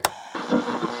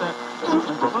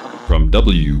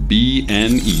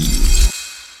WBNE.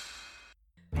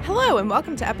 Hello and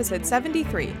welcome to episode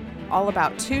 73, all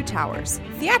about Two Towers,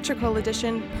 Theatrical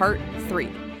Edition, Part 3,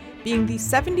 being the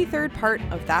 73rd part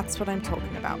of That's What I'm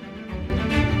Talking About.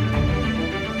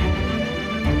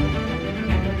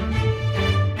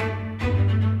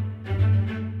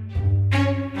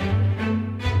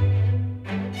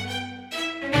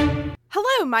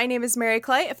 Hello, my name is Mary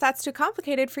Clay. If that's too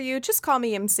complicated for you, just call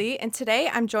me MC. And today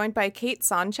I'm joined by Kate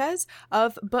Sanchez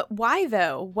of But Why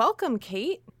Though? Welcome,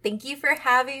 Kate. Thank you for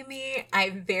having me.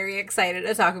 I'm very excited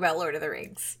to talk about Lord of the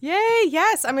Rings. Yay,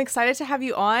 yes, I'm excited to have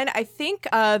you on. I think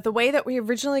the way that we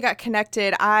originally got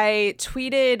connected, I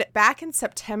tweeted back in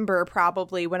September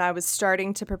probably when I was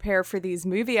starting to prepare for these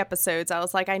movie episodes. I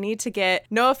was like, I need to get,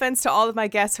 no offense to all of my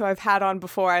guests who I've had on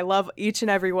before, I love each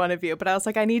and every one of you, but I was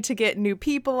like, I need to get new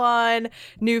people on,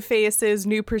 new faces,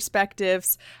 new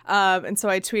perspectives. And so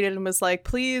I tweeted and was like,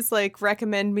 please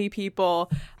recommend me people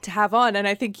to have on. And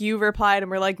I think you replied and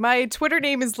were like, my Twitter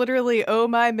name is literally Oh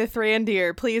My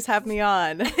Mithrandir. Please have me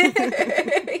on.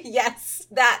 Yes,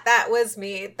 that was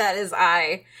me. That is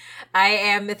I. I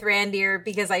am Mithrandir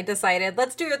because I decided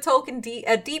let's do a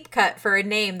Tolkien deep cut for a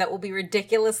name that will be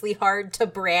ridiculously hard to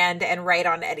brand and write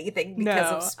on anything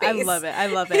because of space. I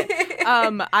love it.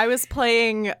 I was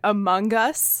playing Among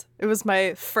Us. It was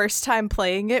my first time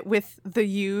playing it with the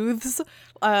youths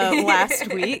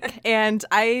last week, and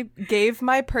I gave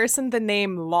my person the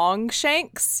name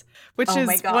Longshanks, which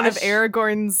is one of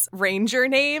Aragorn's ranger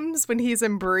names when he's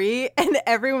in Bree, and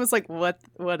everyone was like, what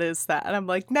is that? And I'm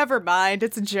like, never mind,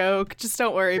 it's a joke, just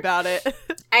don't worry about it.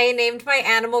 I named my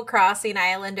Animal Crossing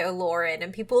island Olorin,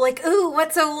 and people were like, ooh,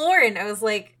 what's Olorin? I was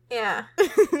like, yeah,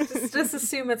 just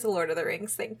assume it's a Lord of the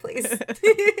Rings thing, please.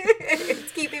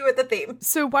 It's keeping with the theme.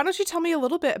 So why don't you tell me a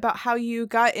little bit about how you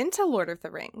got into Lord of the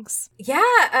Rings?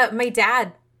 Yeah, my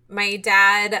dad. My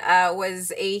dad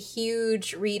was a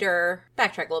huge reader.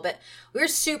 Backtrack a little bit. We were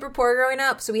super poor growing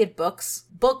up, so we had books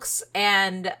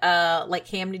and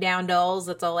hand-me-down dolls.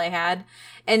 That's all I had.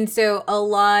 And so a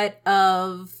lot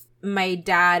of my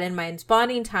dad and my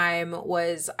bonding time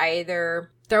was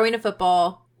either throwing a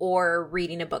football or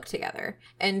reading a book together.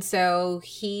 And so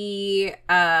he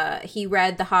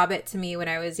read The Hobbit to me when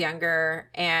I was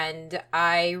younger, and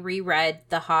I reread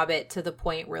The Hobbit to the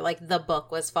point where the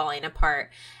book was falling apart.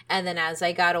 And then as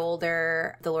I got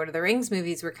older, the Lord of the Rings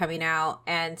movies were coming out,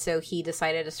 and so he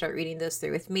decided to start reading those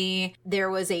through with me.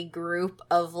 There was a group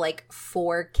of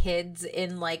 4 kids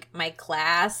in my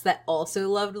class that also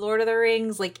loved Lord of the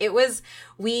Rings.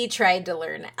 We tried to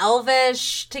learn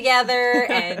Elvish together,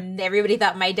 and everybody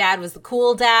thought my dad was the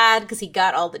cool dad because he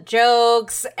got all the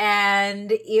jokes, and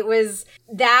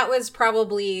that was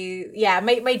probably,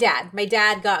 my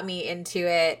dad got me into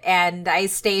it, and I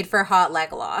stayed for Hot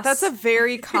Legolas. That's a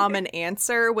very common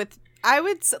answer with,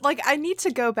 I need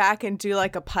to go back and do a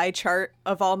pie chart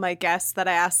of all my guests that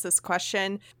I asked this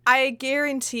question. I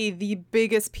guarantee the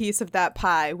biggest piece of that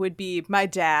pie would be my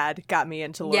dad got me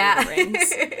into Lord of the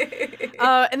Rings.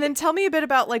 And then tell me a bit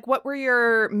about what were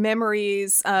your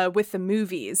memories with the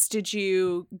movies? Did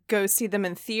you go see them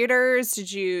in theaters?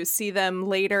 Did you see them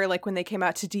later, when they came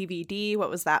out to DVD? What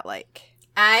was that like?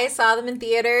 I saw them in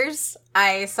theaters.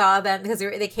 I saw them because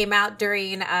they came out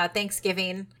during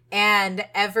Thanksgiving. And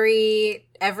every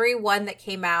one that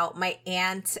came out, my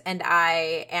aunt and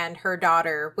I and her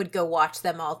daughter would go watch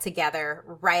them all together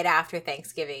right after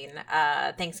Thanksgiving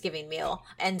meal.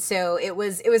 And so it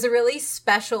was a really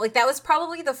special, that was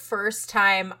probably the first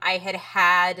time I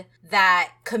had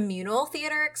that communal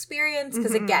theater experience.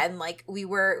 Because again, we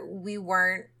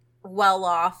weren't well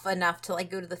off enough to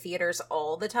go to the theaters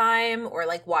all the time or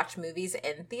watch movies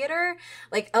in theater.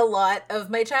 A lot of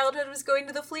my childhood was going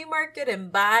to the flea market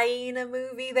and buying a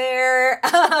movie there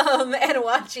and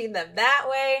watching them that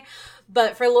way.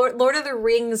 But for Lord of the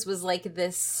Rings was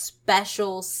this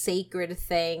special sacred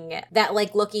thing that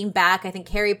looking back, I think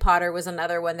Harry Potter was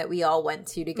another one that we all went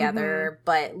to together.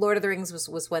 But Lord of the Rings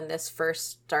was when this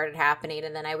first started happening.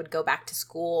 And then I would go back to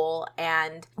school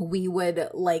and we would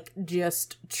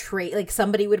just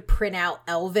somebody would print out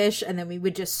Elvish and then we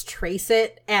would just trace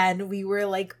it. And we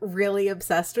were really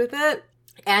obsessed with it.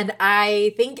 And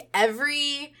I think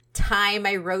every time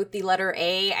I wrote the letter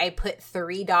A, I put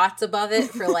 3 dots above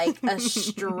it for a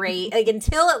straight,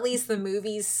 until at least the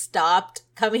movies stopped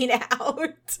coming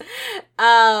out.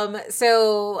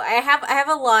 So I have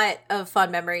a lot of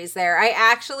fun memories there. I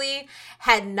actually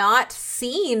had not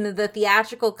seen the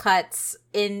theatrical cuts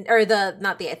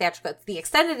not the theatrical cuts, the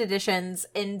extended editions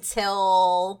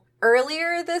until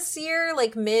earlier this year,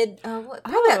 probably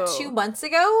about 2 months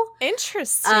ago.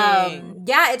 Interesting.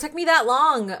 Yeah, it took me that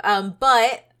long.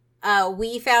 But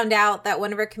we found out that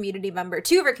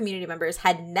two of our community members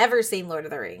had never seen Lord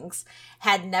of the Rings,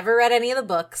 had never read any of the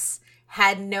books,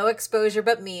 had no exposure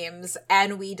but memes,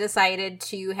 and we decided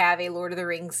to have a Lord of the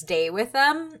Rings day with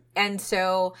them. And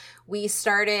so we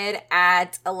started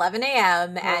at 11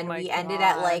 a.m. and we ended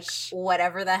at like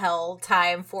whatever the hell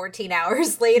time 14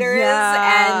 hours later is.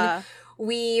 And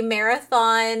we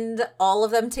marathoned all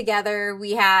of them together.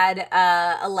 We had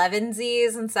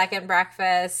 11sies and second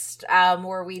breakfast,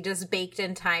 where we just baked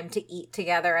in time to eat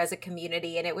together as a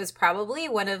community. And it was probably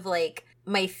one of like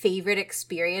my favorite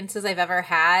experiences I've ever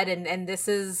had. And this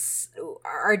is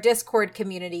our Discord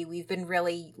community. We've been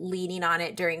really leaning on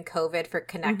it during COVID for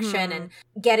connection and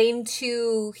getting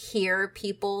to hear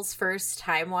people's first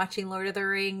time watching Lord of the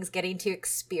Rings, getting to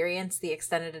experience the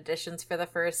extended editions for the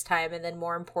first time. And then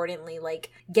more importantly, like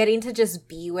getting to just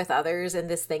be with others in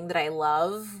this thing that I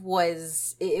love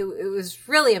was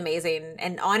really amazing.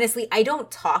 And honestly, I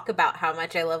don't talk about how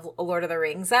much I love Lord of the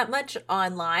Rings that much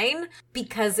online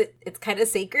because it's kind of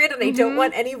sacred and I don't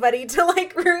want anybody to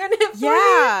like ruin it for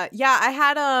me. Yeah, I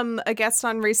had a guest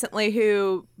on recently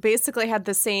who basically had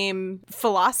the same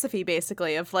philosophy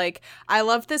basically of like, I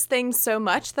love this thing so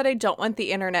much that I don't want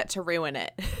the internet to ruin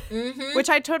it. Which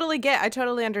I totally get. I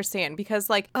totally understand because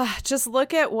like, just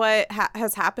look at what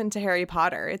has happened to Harry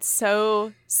Potter. It's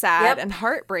so sad and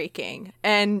heartbreaking.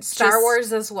 And Star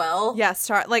Wars as well. Yeah,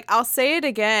 like I'll say it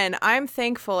again. I'm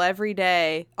thankful every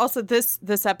day. Also,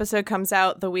 this episode comes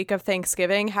out the week of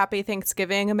Thanksgiving. Happy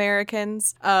Thanksgiving,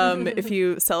 Americans. If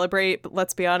you celebrate, but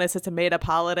let's be honest, it's a made-up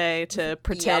holiday to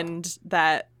pretend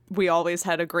that we always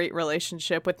had a great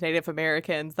relationship with Native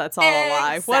Americans. That's all a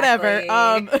lie. Whatever.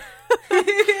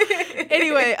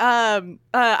 Anyway,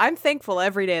 I'm thankful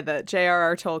every day that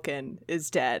J.R.R. Tolkien is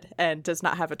dead and does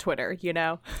not have a Twitter, you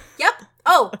know? Yep.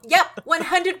 Oh, yep.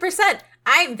 100%.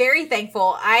 I'm very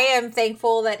thankful. I am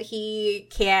thankful that he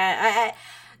can't.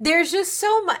 There's just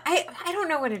so much. I don't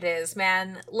know what it is,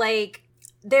 man. Like,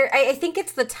 I think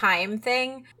it's the time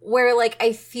thing where, like,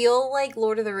 I feel like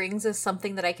Lord of the Rings is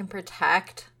something that I can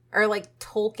protect, or like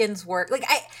Tolkien's work. Like,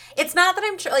 it's not that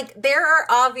I'm like, there are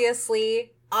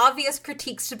obvious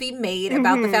critiques to be made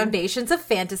about the foundations of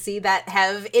fantasy that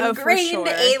have ingrained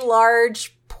a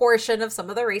large portion of some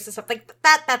of the racist stuff. Like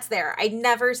that's there. I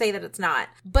never say that it's not.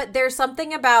 But there's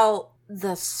something about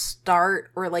the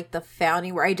start or like the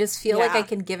founding where I just feel like I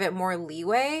can give it more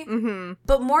leeway.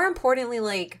 But more importantly,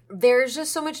 like there's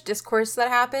just so much discourse that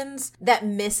happens that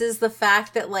misses the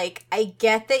fact that like I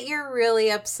get that you're really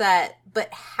upset,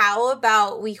 but how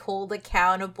about we hold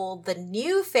accountable the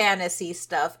new fantasy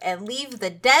stuff and leave the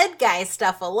dead guy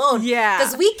stuff alone? Yeah.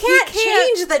 Because we can't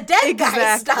change the dead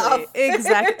guy stuff.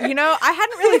 Exactly. You know, I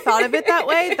hadn't really thought of it that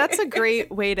way. That's a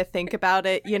great way to think about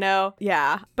it, you know?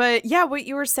 Yeah. But yeah, what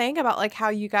you were saying about like how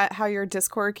your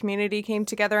Discord community came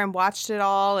together and watched it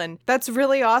all. And that's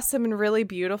really awesome and really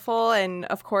beautiful. And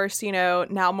of course, you know,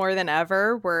 now more than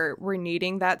ever, we're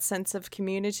needing that sense of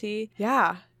community.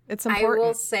 Yeah. It's important. I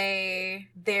will say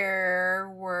there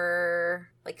were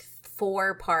like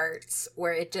 4 parts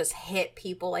where it just hit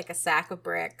people like a sack of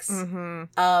bricks.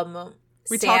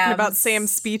 We talking about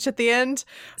Sam's speech at the end?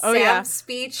 Oh, Sam's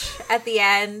speech at the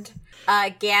end.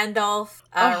 Gandalf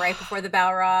right before the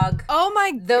Balrog. Oh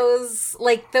my! Those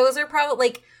are probably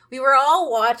like we were all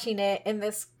watching it in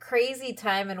this crazy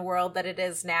time and world that it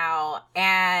is now,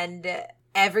 and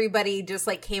everybody just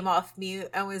like came off mute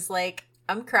and was like,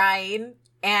 "I'm crying."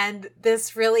 And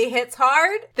this really hits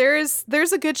hard. There's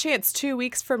a good chance 2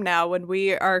 weeks from now when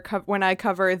when I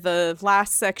cover the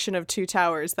last section of Two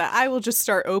Towers that I will just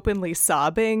start openly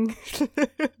sobbing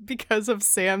because of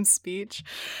Sam's speech.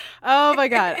 Oh my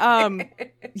God.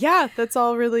 Yeah, that's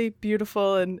all really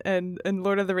beautiful and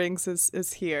Lord of the Rings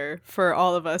is here for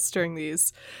all of us during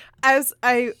these.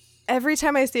 Every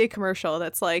time I see a commercial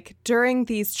that's like, during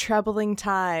these troubling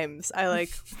times, I like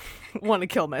want to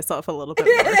kill myself a little bit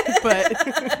more.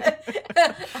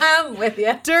 But I'm with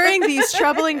you. During these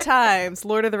troubling times,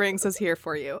 Lord of the Rings is here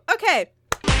for you. Okay.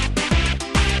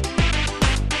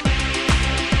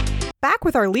 Back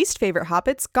with our least favorite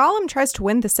hobbits, Gollum tries to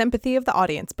win the sympathy of the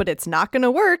audience, but it's not going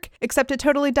to work, except it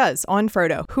totally does on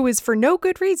Frodo, who is for no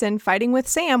good reason fighting with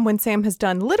Sam when Sam has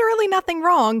done literally nothing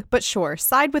wrong, but sure,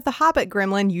 side with the hobbit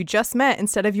gremlin you just met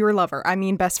instead of your lover,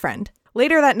 best friend.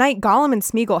 Later that night, Gollum and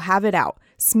Smeagol have it out.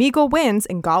 Smeagol wins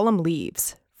and Gollum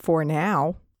leaves. For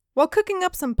now. While cooking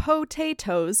up some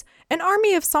potatoes, an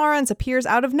army of Saurons appears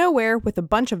out of nowhere with a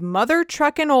bunch of mother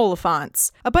truckin'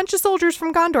 Oliphants. A bunch of soldiers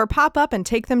from Gondor pop up and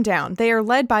take them down. They are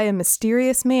led by a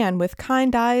mysterious man with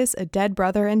kind eyes, a dead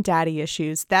brother, and daddy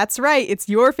issues. That's right, it's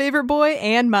your favorite boy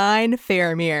and mine,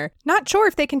 Faramir. Not sure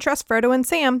if they can trust Frodo and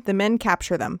Sam, the men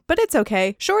capture them. But it's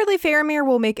okay. Surely Faramir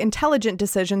will make intelligent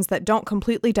decisions that don't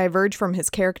completely diverge from his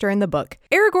character in the book.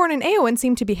 Aragorn and Éowyn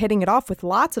seem to be hitting it off with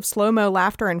lots of slow-mo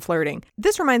laughter and flirting.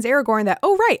 This reminds Aragorn that,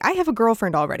 oh right, I have a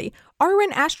girlfriend already.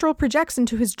 Arwen astral projects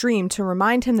into his dream to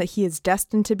remind him that he is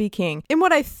destined to be king. In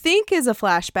what I think is a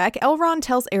flashback, Elrond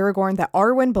tells Aragorn that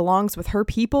Arwen belongs with her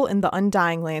people in the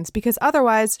Undying Lands because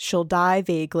otherwise she'll die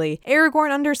vaguely.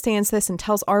 Aragorn understands this and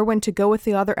tells Arwen to go with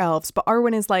the other elves, but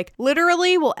Arwen is like,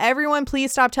 literally, will everyone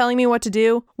please stop telling me what to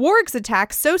do? Wargs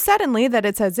attack so suddenly that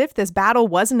it's as if this battle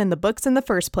wasn't in the books in the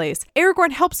first place.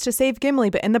 Aragorn helps to save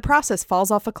Gimli, but in the process falls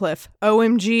off a cliff.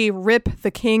 OMG, rip the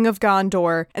king of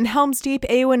Gondor. In Helm's Deep,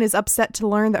 Éowyn is upset to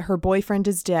learn that her boyfriend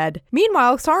is dead.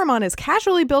 Meanwhile, Saruman is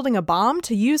casually building a bomb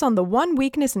to use on the one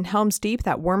weakness in Helm's Deep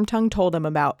that Wormtongue told him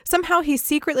about. Somehow he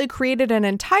secretly created an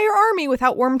entire army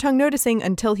without Wormtongue noticing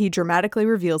until he dramatically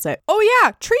reveals it. Oh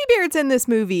yeah, Treebeard's in this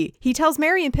movie! He tells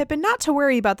Merry and Pippin not to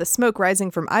worry about the smoke rising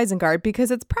from Isengard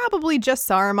because it's probably just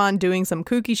Saruman doing some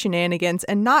kooky shenanigans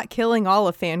and not killing all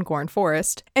of Fangorn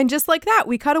Forest. And just like that,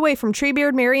 we cut away from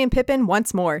Treebeard, Merry, and Pippin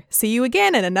once more. See you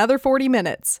again in another 40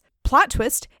 minutes. Plot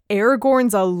twist,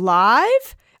 Aragorn's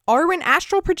alive? Arwen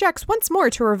astral projects once more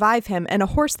to revive him, and a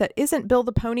horse that isn't Bill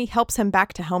the Pony helps him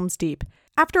back to Helm's Deep.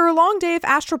 After a long day of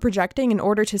astral projecting in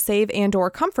order to save and/or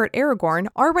comfort Aragorn,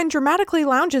 Arwen dramatically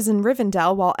lounges in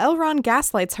Rivendell while Elrond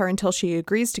gaslights her until she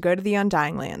agrees to go to the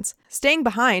Undying Lands. Staying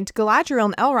behind, Galadriel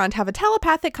and Elrond have a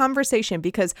telepathic conversation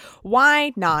because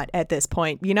why not at this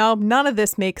point? You know, none of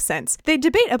this makes sense. They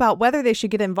debate about whether they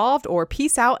should get involved or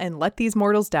peace out and let these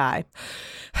mortals die.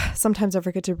 Sometimes I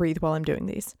forget to breathe while I'm doing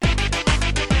these.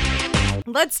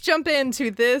 Let's jump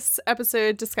into this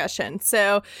episode discussion.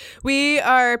 So we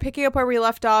are picking up where we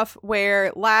left off,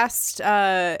 where last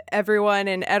everyone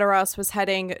in Edoras was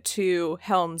heading to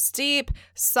Helm's Deep.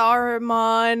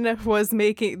 Saruman was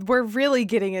we're really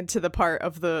getting into the part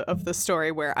of the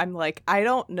story where I'm like, I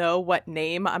don't know what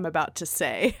name I'm about to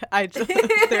say.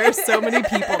 There are so many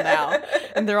people now,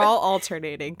 and they're all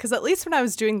alternating. Because at least when I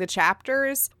was doing the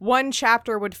chapters, one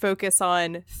chapter would focus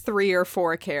on 3 or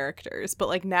 4 characters, but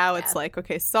like now it's like,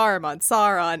 okay, Saruman,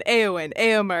 Sauron, Éowyn,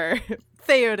 Éomer,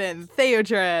 Theoden,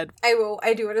 Theodred.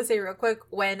 I do want to say real quick,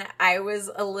 when I was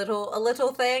a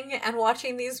little thing and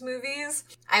watching these movies,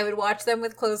 I would watch them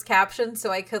with closed captions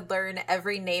so I could learn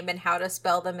every name and how to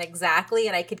spell them exactly,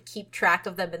 and I could keep track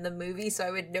of them in the movie so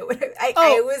I would know what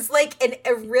I was like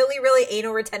a really, really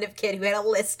anal retentive kid who had a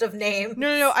list of names.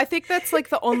 No, I think that's like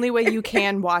the only way you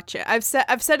can watch it. I've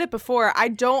said it before. I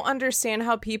don't understand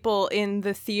how people in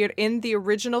the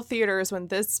original theaters when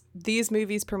these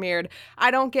movies premiered,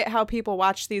 I don't get how people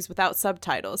watch these without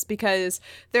subtitles, because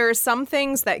there are some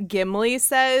things that Gimli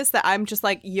says that I'm just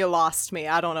like, you lost me.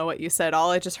 I don't know what you said.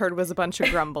 All I just heard was a bunch of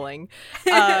grumbling.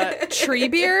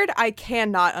 Treebeard, I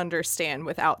cannot understand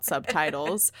without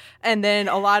subtitles. And then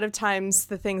a lot of times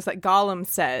the things that Gollum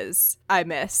says, I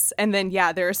miss. And then,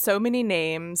 yeah, there are so many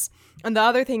names. And the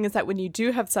other thing is that when you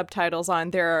do have subtitles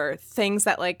on, there are things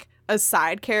that like a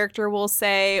side character will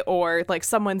say, or like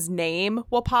someone's name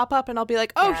will pop up and I'll be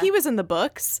like, oh, he was in the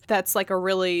books. That's like a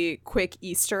really quick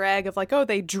Easter egg of like, oh,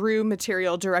 they drew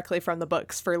material directly from the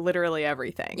books for literally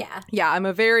everything. Yeah, I'm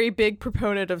a very big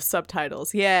proponent of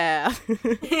subtitles. Yeah.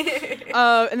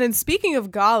 And then speaking of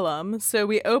Gollum, so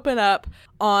we open up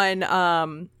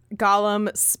on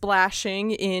Gollum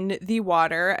splashing in the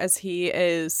water as he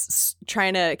is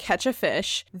trying to catch a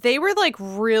fish. They were like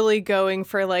really going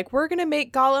for like, we're gonna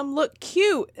make Gollum look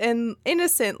cute and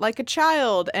innocent like a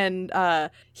child, and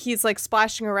he's like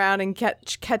splashing around and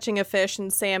catching a fish,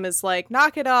 and Sam is like,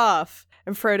 knock it off,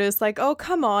 and Frodo's like, oh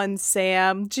come on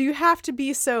Sam, do you have to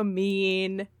be so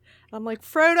mean? I'm like,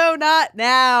 Frodo, not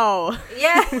now.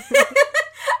 Yeah.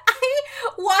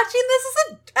 Watching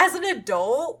this as an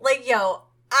adult, like, yo,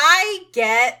 I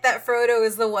get that Frodo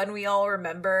is the one we all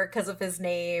remember because of his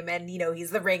name and, you know,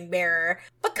 he's the ring bearer.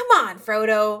 But come on,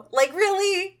 Frodo. Like,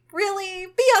 really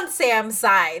be on Sam's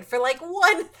side for, like,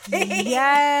 one thing.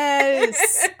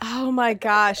 Yes. Oh, my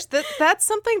gosh. That's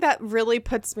something that really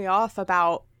puts me off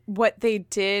about what they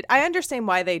did. I understand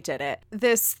why they did it.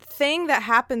 This thing that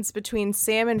happens between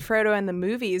Sam and Frodo in the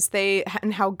movies,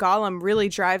 and how Gollum really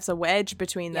drives a wedge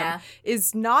between them,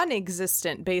 is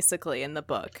non-existent basically in the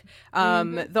book.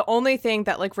 The only thing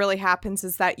that like really happens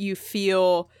is that you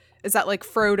feel is that like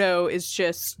Frodo is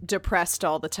just depressed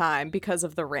all the time because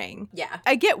of the ring. Yeah.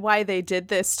 I get why they did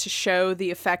this, to show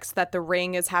the effects that the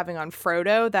ring is having on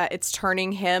Frodo, that it's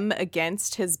turning him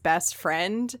against his best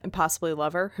friend and possibly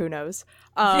lover, who knows.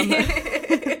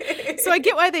 So I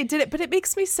get why they did it, but it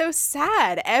makes me so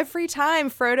sad. Every time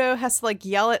Frodo has to like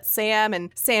yell at Sam, and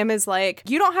Sam is like,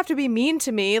 you don't have to be mean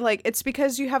to me. Like, it's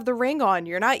because you have the ring on.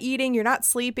 You're not eating. You're not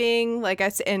sleeping.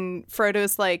 And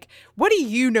Frodo's like, what do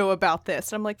you know about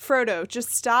this? And I'm like, Frodo, just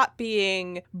stop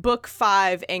being book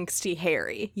 5 angsty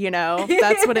Harry. You know,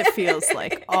 that's what it feels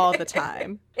like all the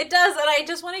time. It does, and I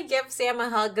just want to give Sam a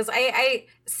hug, because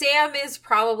Sam is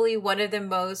probably one of the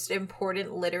most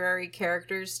important literary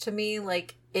characters to me,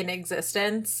 like, in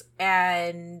existence.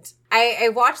 And I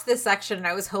watched this section and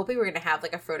I was hoping we were going to have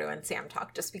like a Frodo and Sam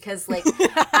talk, just because like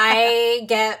I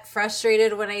get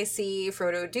frustrated when I see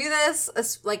Frodo do this,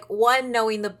 like, one,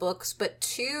 knowing the books, but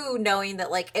two, knowing that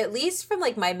like, at least from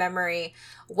like my memory,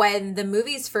 when the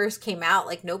movies first came out,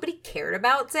 like nobody cared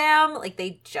about Sam, like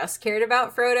they just cared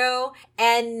about Frodo.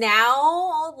 And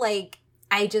now like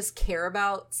I just care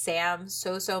about Sam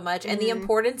so much, and the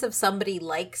importance of somebody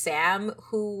like Sam,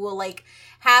 who will like,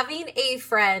 having a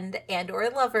friend and or a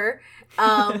lover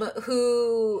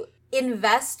who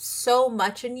invest so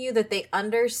much in you that they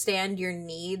understand your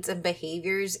needs and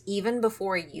behaviors even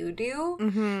before you do.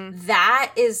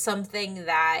 That is something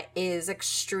that is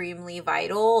extremely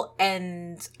vital.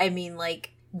 And I mean,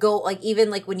 like, even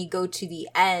like when you go to the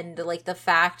end, like the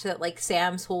fact that like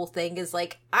Sam's whole thing is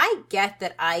like, I get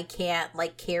that I can't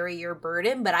like carry your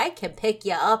burden, but I can pick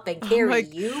you up and carry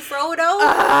you, Frodo.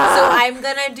 So I'm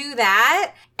gonna do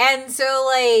that. And so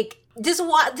like,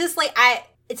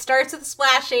 it starts with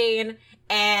splashing,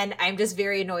 and I'm just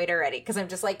very annoyed already, because I'm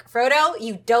just like, Frodo,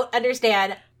 you don't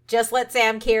understand. Just let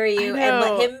Sam carry you and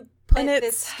let him put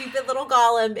this stupid little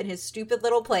Gollum in his stupid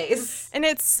little place. And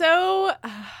it's so...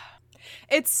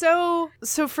 So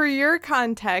for your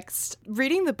context,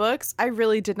 reading the books, I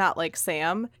really did not like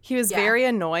Sam. He was very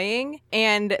annoying,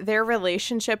 and their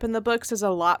relationship in the books is a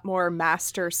lot more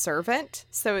master-servant.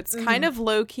 So it's kind of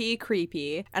low-key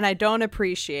creepy, and I don't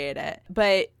appreciate it.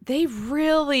 But they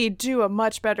really do a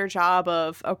much better job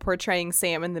of portraying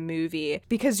Sam in the movie,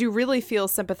 because you really feel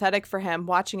sympathetic for him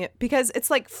watching it. Because it's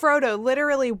like, Frodo,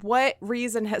 literally, what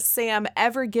reason has Sam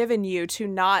ever given you to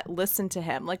not listen to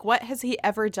him? Like, what has he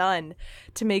ever done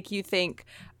to make you think,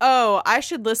 oh, I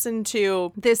should listen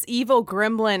to this evil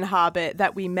gremlin hobbit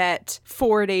that we met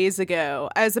 4 days ago,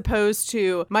 as opposed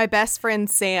to my best friend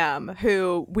Sam,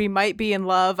 who we might be in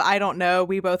love. I don't know.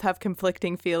 We both have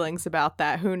conflicting feelings about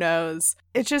that. Who knows?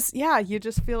 It's just, you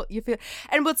feel.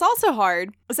 And what's also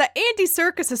hard is that Andy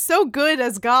Serkis is so good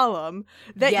as Gollum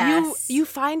that you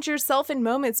find yourself in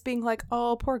moments being like,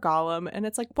 oh, poor Gollum. And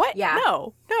it's like, what? Yeah.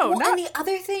 No. And the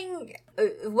other thing,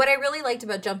 what I really liked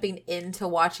about jumping into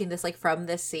watching this, like, from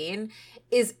this scene,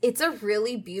 is it's a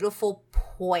really beautiful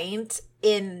point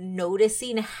in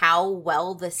noticing how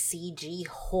well the CG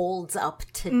holds up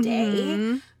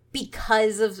today.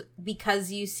 Because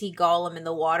you see Gollum in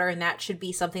the water, and that should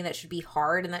be something that should be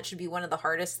hard, and that should be one of the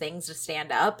hardest things to stand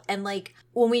up. And like,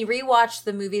 when we rewatched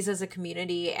the movies as a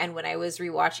community, and when I was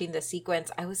rewatching the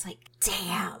sequence, I was like,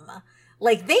 damn,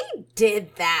 like they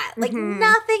did that. Like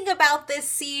nothing about this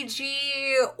CG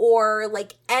or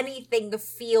like anything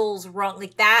feels wrong.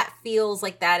 Like that feels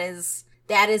like that is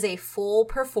a full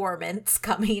performance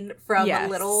coming from a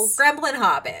little gremlin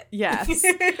hobbit. Yes.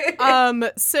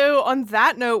 So on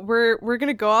that note, we're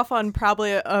gonna go off on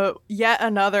probably yet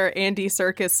another Andy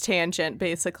Serkis tangent,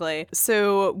 basically.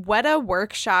 So Weta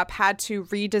Workshop had to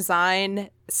redesign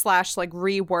 / like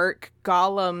rework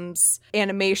Gollum's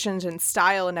animations and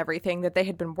style and everything that they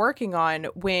had been working on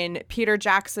when Peter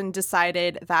Jackson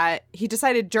decided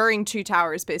during Two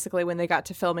Towers, basically, when they got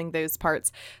to filming those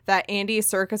parts, that Andy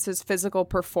Serkis's physical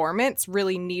performance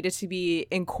really needed to be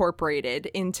incorporated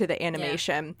into the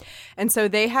animation. And so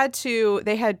they had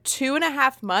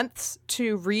 2.5 months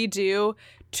to redo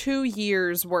 2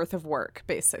 years worth of work,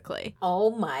 basically.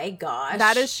 Oh my gosh.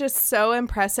 That is just so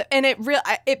impressive. And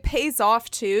it pays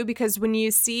off too, because when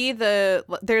you see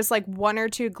there's like 1 or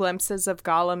 2 glimpses of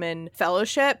Gollum in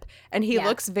Fellowship, and he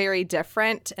looks very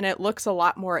different, and it looks a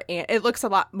lot more,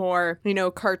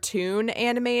 cartoon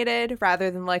animated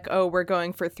rather than like, oh, we're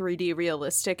going for 3D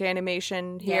realistic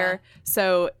animation here.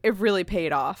 So it really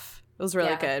paid off. It was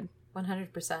really good.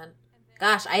 100%.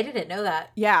 Gosh, I didn't know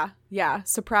that. Yeah.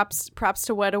 So props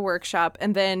to Weta Workshop.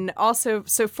 And then also,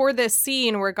 so for this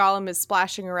scene where Gollum is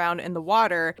splashing around in the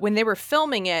water, when they were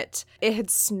filming it, it had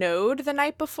snowed the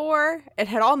night before. It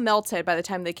had all melted by the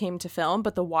time they came to film,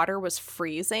 but the water was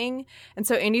freezing. And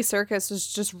so Andy Serkis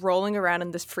was just rolling around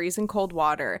in this freezing cold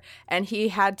water. And he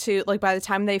had to, like, by the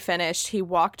time they finished, he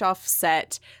walked off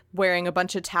set wearing a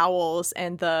bunch of towels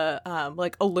and the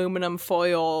like aluminum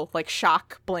foil like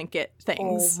shock blanket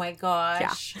things. Oh my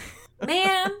gosh. Yeah.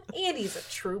 Man, Andy's a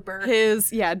trooper.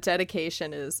 His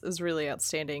dedication is really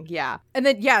outstanding. Yeah. And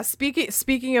then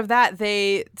speaking of that,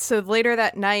 so later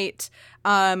that night,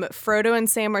 Frodo and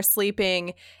Sam are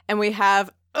sleeping and we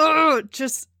have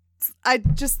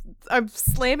I'm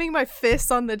slamming my fists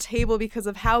on the table because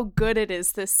of how good it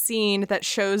is, this scene that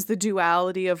shows the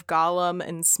duality of Gollum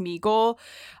and Smeagol,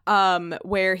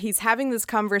 where he's having this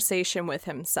conversation with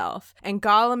himself. And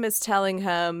Gollum is telling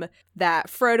him that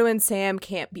Frodo and Sam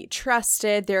can't be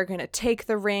trusted. They're going to take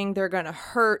the ring. They're going to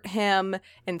hurt him.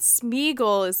 And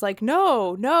Smeagol is like,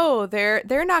 no,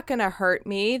 they're not going to hurt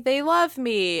me. They love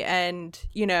me. And,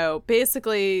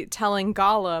 basically telling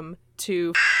Gollum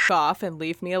to f off and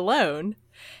leave me alone.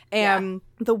 And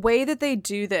the way that they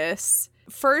do this,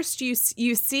 first you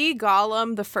see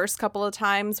Gollum the first couple of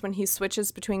times when he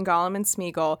switches between Gollum and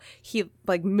Smeagol, he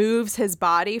like moves his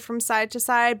body from side to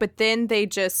side, but then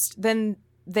as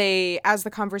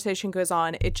the conversation goes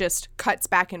on, it just cuts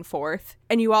back and forth.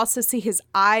 And you also see his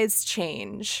eyes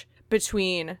change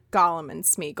between Gollum and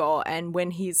Smeagol, and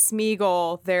when he's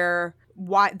Smeagol,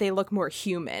 they look more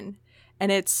human.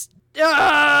 And it's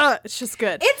just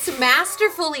good. It's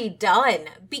masterfully done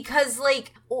because,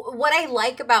 like, what I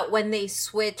like about when they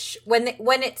switch, when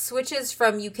it switches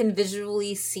from you can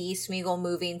visually see Smeagol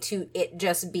moving to it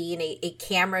just being a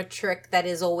camera trick that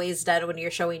is always done when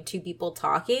you're showing two people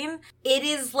talking. It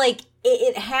is like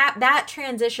that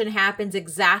transition happens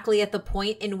exactly at the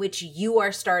point in which you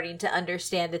are starting to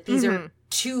understand that these are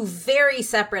two very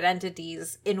separate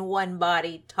entities in one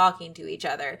body talking to each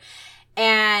other.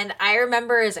 And I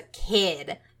remember as a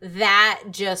kid, that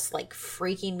just, like,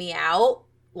 freaking me out,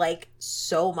 like,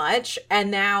 so much.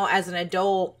 And now as an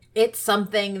adult, it's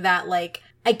something that, like,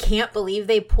 I can't believe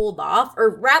they pulled off. Or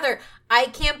rather, I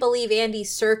can't believe Andy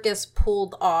Serkis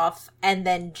pulled off and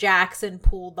then Jackson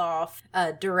pulled off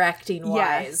directing-wise.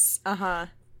 Yes. Uh-huh.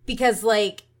 Because,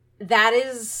 like, that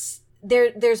is...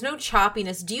 There's no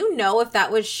choppiness. Do you know if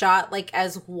that was shot like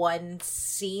as one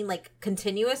scene, like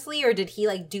continuously, or did he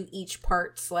like do each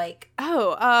parts like? Yeah,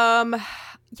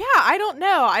 I don't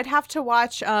know. I'd have to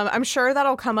watch. I'm sure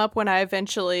that'll come up when I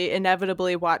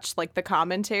inevitably watch like the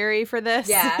commentary for this.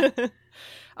 Yeah.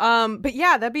 But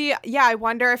yeah, I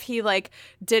wonder if he like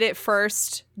did it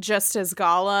first just as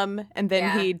Gollum and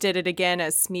then he did it again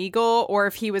as Smeagol, or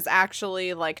if he was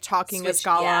actually like talking as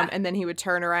Gollum and then he would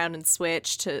turn around and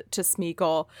switch to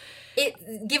Smeagol.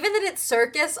 Given that it's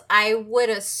Serkis, I would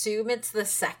assume it's the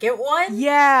second one.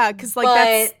 Yeah, because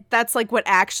like that's like what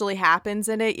actually happens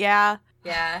in it. Yeah.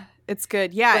 Yeah. It's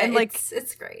good. Yeah. But and like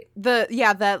it's great.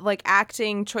 That like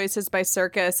acting choices by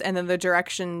Serkis and then the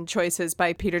direction choices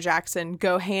by Peter Jackson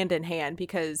go hand in hand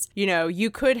because, you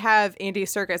could have Andy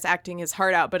Serkis acting his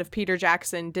heart out, but if Peter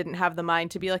Jackson didn't have the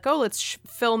mind to be like, oh, let's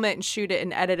film it and shoot it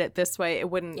and edit it this way, it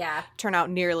wouldn't turn out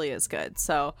nearly as good.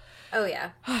 So. Oh,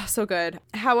 yeah. So good.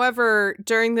 However,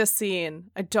 during this scene,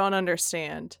 I don't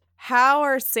understand. How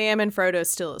are Sam and Frodo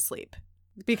still asleep?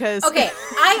 Because I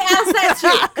asked that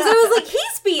too because I was like,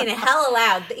 he's being hella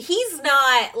loud. He's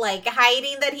not like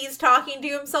hiding that he's talking to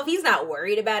himself. He's not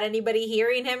worried about anybody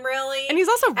hearing him really, and he's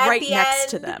also right next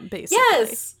to them basically.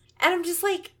 Yes, and I'm just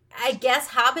like, I guess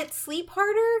hobbits sleep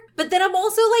harder, but then I'm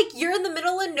also like, you're in the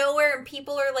middle of nowhere and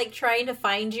people are like trying to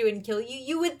find you and kill you.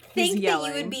 You would think that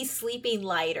you would be sleeping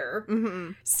lighter.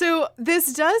 Mm-hmm. So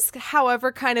this does,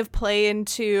 however, kind of play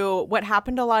into what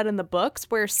happened a lot in the books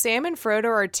where Sam and Frodo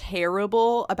are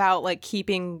terrible about like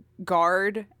keeping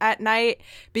guard at night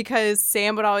because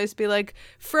Sam would always be like,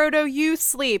 Frodo, you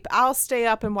sleep, I'll stay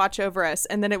up and watch over us.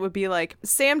 And then it would be like,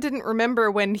 Sam didn't remember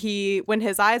when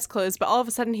his eyes closed, but all of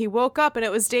a sudden he woke up and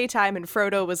it was daytime and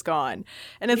Frodo was gone.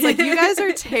 And it's like, you guys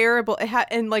are terrible.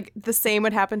 And like the same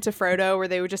would happen to Frodo where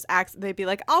they would just they'd be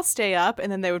like, I'll stay up,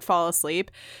 and then they would fall asleep.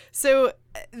 So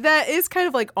that is kind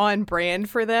of like on brand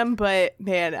for them, but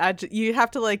man, you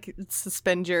have to like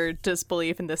suspend your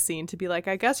disbelief in this scene to be like,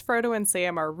 I guess Frodo and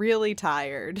Sam are really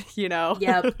tired, you know?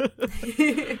 Yep.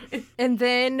 And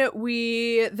then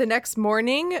the next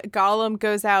morning, Gollum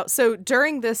goes out. So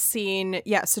during this scene,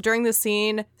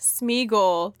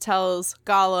 Smeagol tells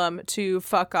Gollum to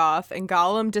fuck off, and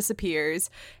Gollum disappears.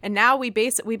 And now we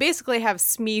basically have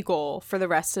Smeagol for the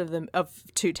rest of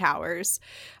Two Towers.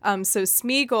 So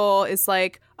Smeagol is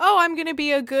like, oh, I'm going to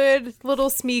be a good little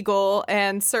Smeagol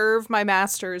and serve my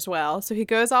masters well. So he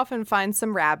goes off and finds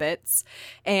some rabbits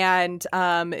and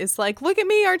is like, look at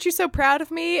me. Aren't you so proud of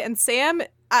me? And Sam,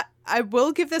 I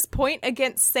will give this point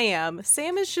against Sam.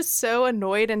 Sam is just so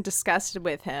annoyed and disgusted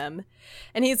with him.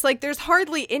 And he's like, there's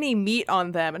hardly any meat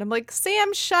on them. And I'm like,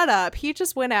 Sam, shut up. He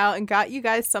just went out and got you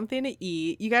guys something to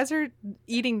eat. You guys are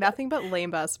eating nothing but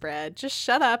lame bus bread. Just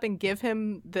shut up and give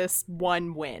him this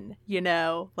one win, you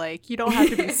know? Like, you don't have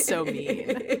to be so mean.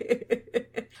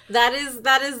 That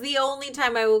is the only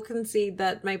time I will concede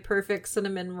that my perfect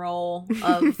cinnamon roll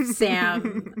of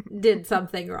Sam did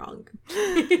something wrong.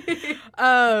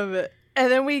 And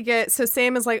then so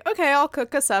Sam is like, okay, I'll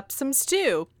cook us up some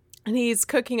stew. And he's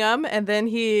cooking them, and then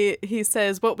he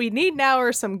says, what we need now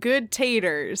are some good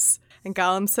taters. And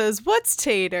Gollum says, what's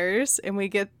taters? And we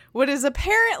get what is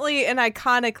apparently an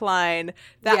iconic line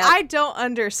that I don't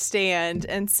understand.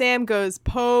 And Sam goes,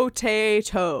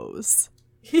 potatoes.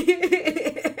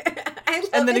 I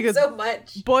love it goes, so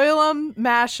much. Boil them,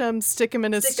 mash them, stick them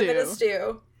in a stew. Stick them in a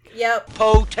stew. Yep.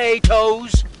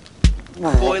 Potatoes.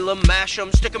 Boil them, mash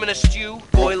them, stick them in a stew.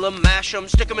 Boil them, mash them,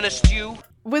 stick them in a stew.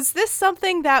 Was this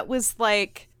something that was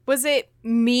like, was it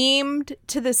memed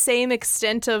to the same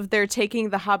extent of they're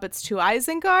taking the hobbits to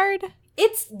Isengard?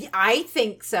 I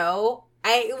think so.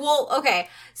 Okay.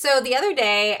 So the other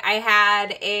day I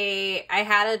had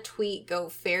a tweet go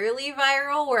fairly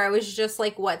viral where I was just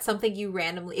like, what, something you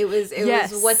randomly, it was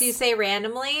what do you say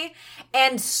randomly?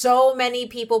 And so many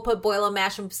people put boil and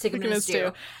mash and stick them in a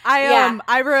stew.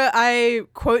 I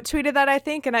quote tweeted that, I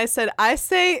think, and I said,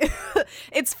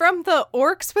 it's from the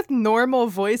Orcs with Normal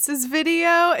Voices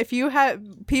video. If you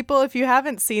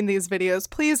haven't seen these videos,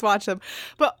 please watch them.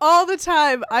 But all the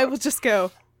time I will just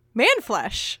go, man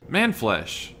flesh.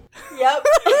 Yep.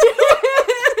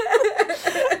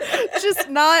 Just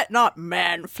not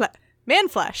man flesh. Man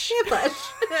flesh.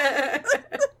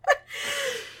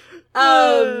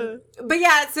 But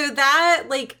yeah, so that,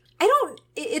 like,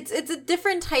 it's a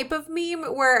different type of meme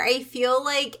where I feel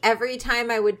like every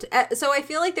time I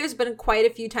feel like there's been quite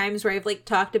a few times where I've like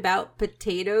talked about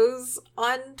potatoes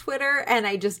on Twitter and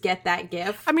I just get that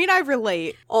gif. I mean, I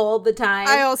relate all the time.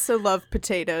 I also love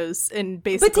potatoes in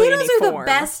basically potatoes any are form.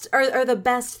 The best are the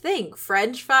best thing.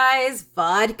 French fries,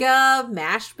 vodka,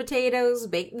 mashed potatoes,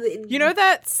 bacon. You know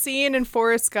that scene in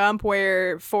Forrest Gump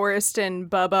where Forrest and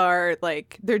Bubba are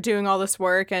like, they're doing all this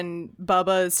work and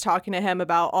Bubba is talking to him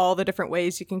about all the different ways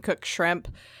you can cook shrimp?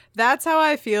 That's how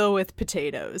I feel with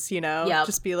potatoes, you know? Yep.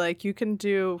 Just be like, you can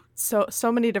do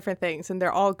so many different things and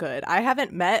they're all good. I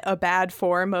haven't met a bad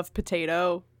form of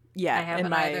potato yet in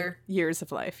my years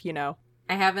of life, you know?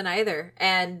 I haven't either.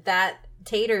 And that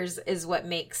taters is what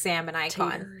makes Sam an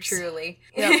icon, truly.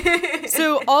 Yep.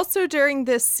 So also during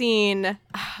this scene,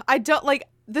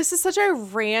 this is such a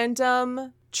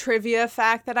random trivia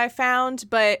fact that I found,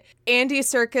 but Andy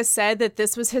Serkis said that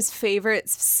this was his favorite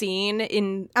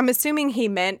scene I'm assuming he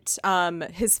meant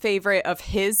his favorite of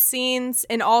his scenes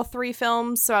in all three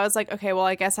films. So I was like, okay, well,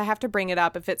 I guess I have to bring it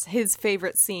up if it's his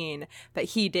favorite scene that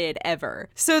he did ever.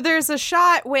 So there's a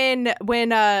shot when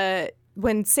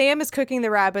Sam is cooking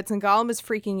the rabbits and Gollum is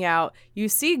freaking out, you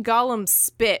see Gollum's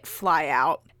spit fly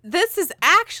out. This is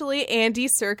actually Andy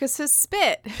Serkis's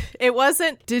spit. It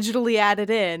wasn't digitally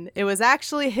added in. It was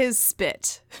actually his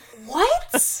spit.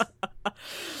 What?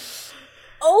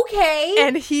 Okay.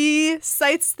 And he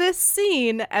cites this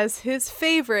scene as his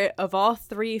favorite of all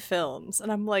three films.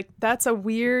 And I'm like, that's a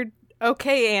weird...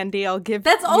 Okay, Andy, I'll give...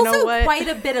 That's also quite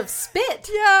a bit of spit.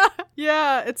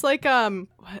 Yeah. It's like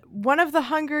one of the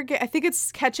Hunger Games... I think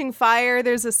it's Catching Fire.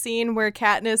 There's a scene where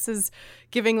Katniss is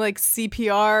giving like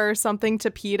CPR or something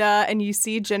to Peeta, and you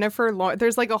see Jennifer Lawrence.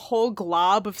 There's like a whole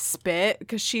glob of spit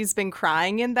because she's been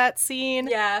crying in that scene.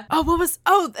 Yeah.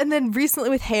 And then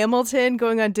recently with Hamilton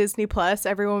going on Disney Plus,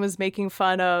 everyone was making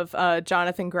fun of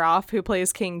Jonathan Groff, who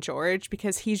plays King George,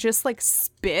 because he just like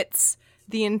spits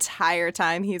the entire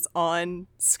time he's on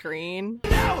screen.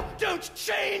 Now, don't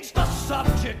change the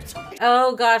subject.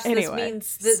 Oh gosh, anyway,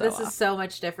 this means this is so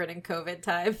much different in COVID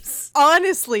times.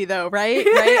 Honestly, though, right?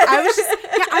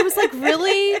 I was like,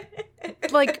 really?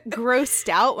 get like grossed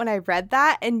out when I read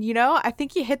that. And, you know, I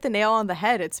think you hit the nail on the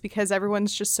head. It's because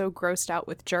everyone's just so grossed out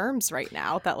with germs right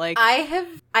now that like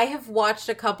I have watched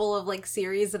a couple of like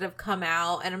series that have come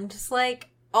out and I'm just like,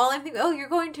 all I'm thinking, oh, you're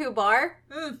going to a bar?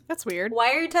 That's weird.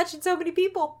 Why are you touching so many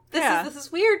people? This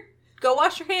is weird. Go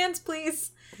wash your hands,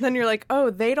 please. Then you're like, oh,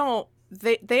 they don't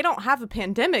have a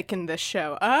pandemic in this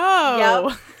show.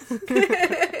 Oh.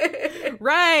 Yep.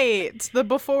 Right. The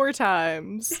before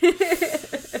times.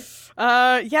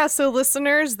 Yeah, so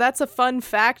listeners, that's a fun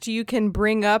fact you can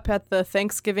bring up at the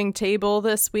Thanksgiving table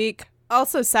this week.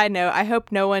 Also, side note, I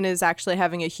hope no one is actually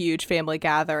having a huge family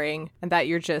gathering and that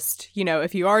you're just, you know,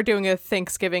 if you are doing a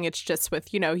Thanksgiving, it's just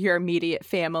with, you know, your immediate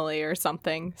family or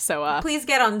something. So please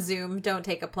get on Zoom. Don't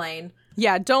take a plane.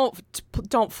 Yeah, don't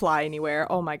fly anywhere.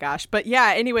 Oh my gosh. But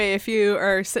yeah, anyway, if you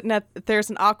are there's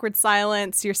an awkward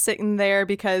silence, you're sitting there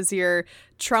because your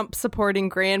Trump supporting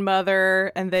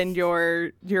grandmother and then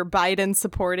your Biden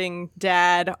supporting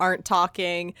dad aren't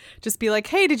talking, just be like,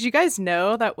 hey, did you guys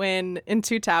know that when in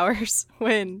Two Towers,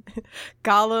 when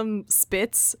Gollum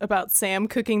spits about Sam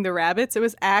cooking the rabbits, it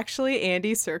was actually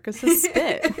Andy Serkis's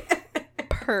spit.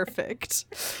 Perfect.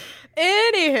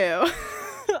 Anywho.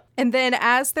 And then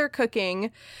as they're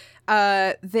cooking,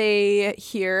 they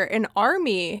hear an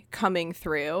army coming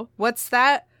through. What's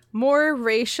that? More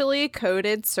racially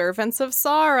coded servants of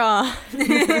Sauron.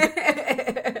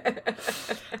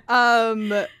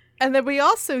 And then we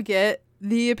also get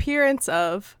the appearance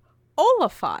of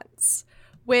Oliphaunts,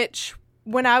 which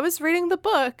when I was reading the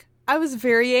book, I was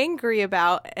very angry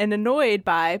about and annoyed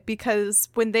by, because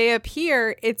when they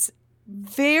appear, it's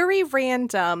very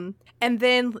random. And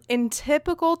then in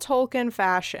typical Tolkien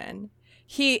fashion,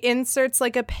 he inserts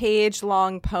like a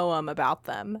page-long poem about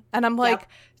them. And I'm like,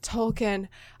 Tolkien,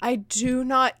 I do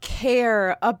not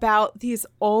care about these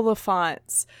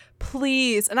Oliphaunts.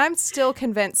 Please. And I'm still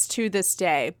convinced to this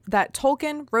day that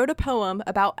Tolkien wrote a poem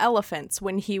about elephants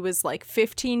when he was like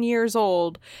 15 years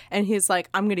old. And he's like,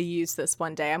 I'm going to use this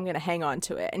one day. I'm going to hang on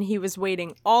to it. And he was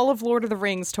waiting all of Lord of the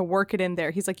Rings to work it in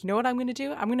there. He's like, you know what I'm going to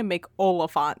do? I'm going to make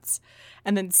Oliphaunts.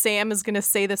 And then Sam is going to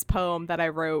say this poem that I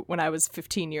wrote when I was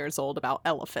 15 years old about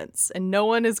elephants. And no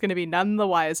one is going to be none the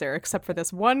wiser except for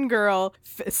this one girl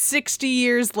 60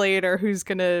 years later who's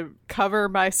going to cover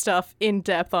my stuff in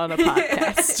depth on a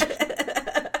podcast.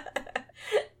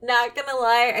 Not gonna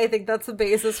lie, I think that's the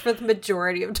basis for the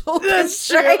majority of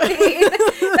Tolkien's writing.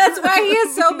 That's why he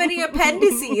has so many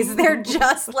appendices. They're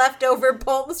just leftover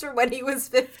poems from when he was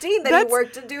 15 that he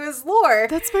worked to do his lore.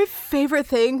 That's my favorite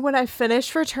thing. When I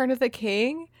finished Return of the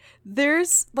King,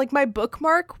 there's like my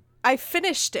bookmark, I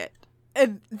finished it.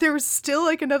 And there was still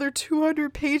like another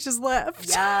 200 pages left.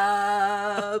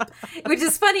 Yup. Which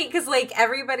is funny because like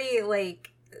everybody, like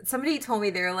somebody told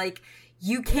me they're like,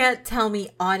 you can't tell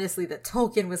me honestly that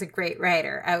Tolkien was a great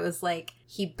writer. I was like,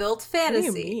 he built fantasy.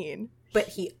 What do you mean? But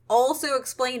he also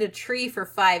explained a tree for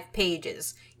 5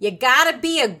 pages. You gotta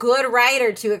be a good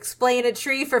writer to explain a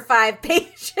tree for 5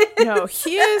 pages. No,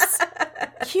 he is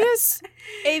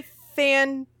a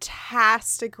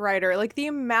fantastic writer. Like the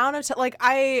amount of like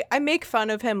I make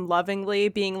fun of him lovingly,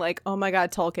 being like, oh my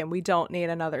god, Tolkien, we don't need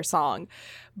another song.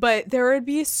 But there would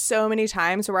be so many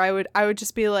times where I would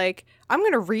just be like, I'm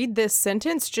gonna read this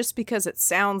sentence just because it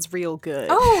sounds real good.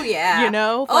 Oh yeah. You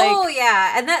know? Like, oh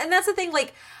yeah. And that's the thing,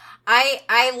 like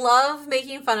I love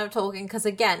making fun of Tolkien because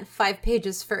again, 5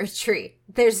 pages for a tree.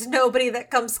 There's nobody that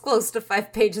comes close to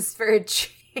 5 pages for a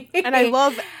tree. And I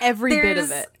love every bit of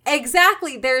it.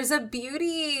 Exactly. There's a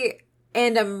beauty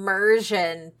and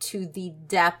immersion to the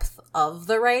depth of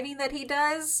the writing that he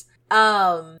does.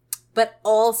 But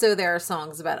also there are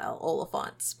songs about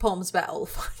Oliphaunts, poems about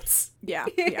Oliphaunts. Yeah.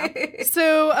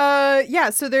 So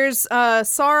there's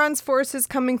Sauron's forces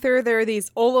coming through. There are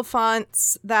these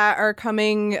Oliphaunts that are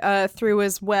coming through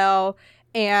as well.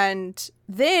 And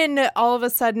then all of a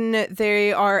sudden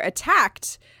they are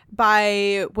attacked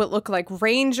by what look like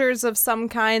rangers of some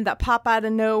kind that pop out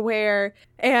of nowhere.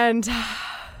 And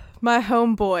my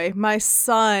homeboy, my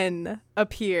son,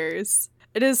 appears.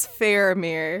 It is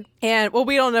Faramir. And, well,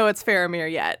 we don't know it's Faramir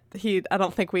yet. I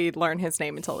don't think we learn his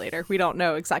name until later. We don't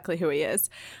know exactly who he is.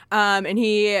 And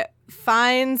he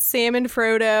finds Sam and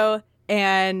Frodo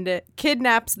and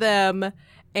kidnaps them.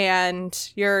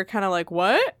 And you're kind of like,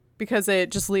 what? Because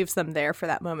it just leaves them there for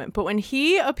that moment. But when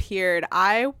he appeared,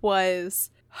 I was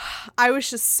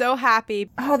just so happy.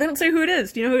 Oh, they don't say who it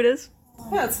is. Do you know who it is?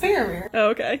 Yeah, it's Faramir.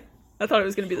 Oh, okay. I thought it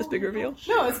was going to be this big reveal.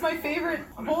 No, it's my favorite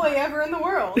boy ever in the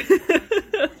world.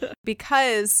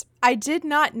 Because I did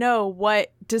not know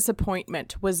what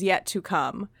disappointment was yet to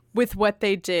come with what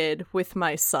they did with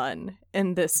my son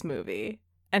in this movie.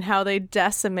 and how they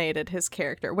decimated his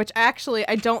character, which actually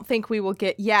I don't think we will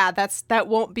get. Yeah, that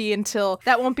won't be until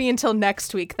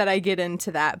next week that I get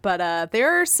into that. But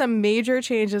there are some major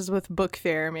changes with Book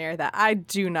Faramir that I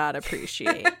do not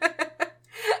appreciate.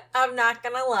 I'm not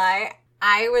gonna lie.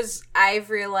 I've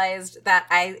realized that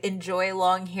I enjoy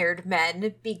long-haired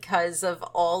men because of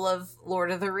all of Lord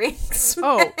of the Rings.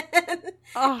 Oh,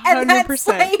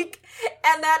 100%.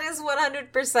 And that is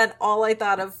 100% all I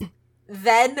thought of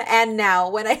then and now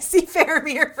when I see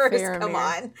Faramir first come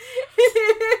on.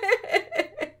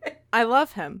 I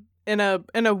love him in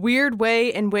a weird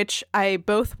way in which I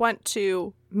both want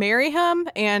to marry him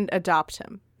and adopt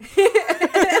him.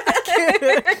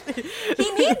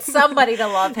 He needs somebody to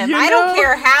love him. I don't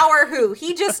care how or who.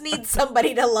 He just needs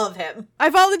somebody to love him. I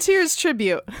volunteer as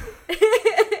tribute.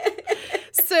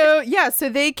 So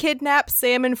they kidnap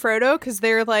Sam and Frodo because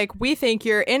they're like, we think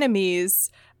you're enemies.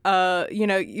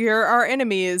 You're our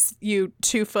enemies, you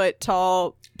 2-foot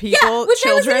tall people, yeah, which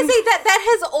children. I was gonna say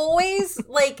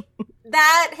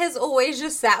that has always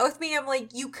just sat with me. I'm like,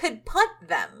 you could punt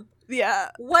them. Yeah.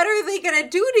 What are they gonna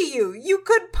do to you? You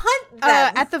could punt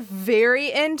them. At the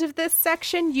very end of this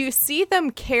section, you see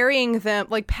them carrying them,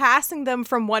 like passing them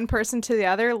from one person to the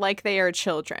other like they are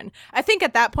children. I think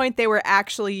at that point they were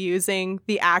actually using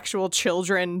the actual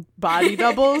children body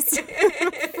doubles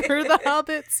for the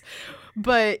hobbits.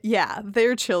 But yeah,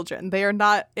 they're children. They are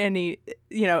not any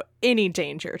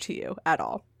danger to you at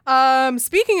all.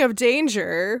 Speaking of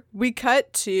danger, we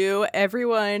cut to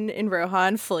everyone in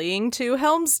Rohan fleeing to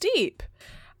Helm's Deep.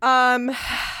 And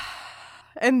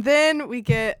then we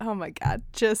get, oh my god,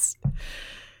 just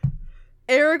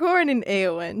Aragorn and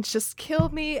Éowyn just kill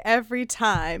me every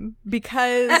time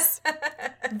because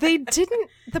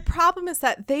the problem is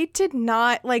that they did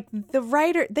not, like, the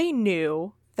writer, they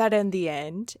knew that in the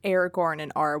end, Aragorn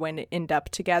and Arwen end up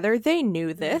together. They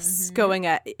knew this going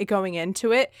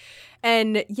into it.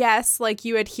 And yes, like,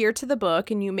 you adhere to the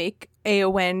book and you make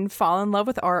Éowyn fall in love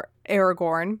with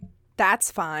Aragorn.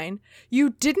 That's fine. You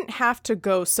didn't have to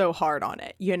go so hard on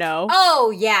it, you know?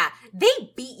 Oh, yeah.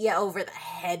 They beat you over the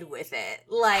head with it.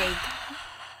 Like,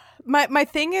 my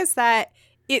thing is that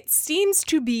it seems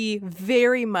to be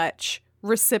very much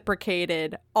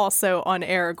reciprocated also on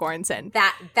Aragorn's end.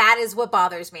 That is what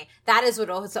bothers me. That is what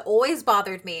has always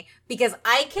bothered me, because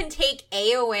I can take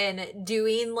Éowyn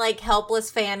doing like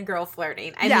helpless fangirl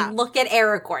flirting. I mean, look at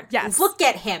Aragorn. Yes. Look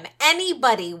at him.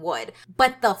 Anybody would.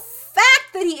 But the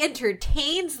fact that he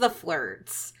entertains the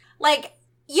flirts, like,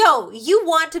 yo, you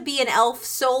want to be an elf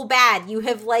so bad. You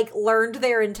have like learned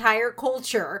their entire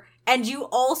culture. And you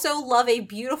also love a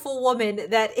beautiful woman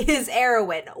that is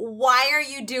Arwen. Why are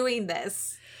you doing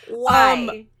this?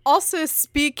 Why? Also,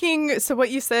 so what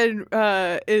you said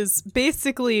is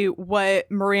basically what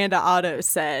Miranda Otto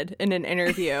said in an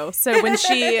interview. So when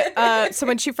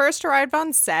she first arrived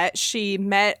on set, she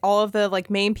met all of the like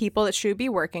main people that she would be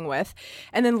working with,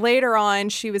 and then later on,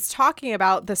 she was talking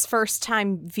about this first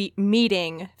time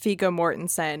meeting Viggo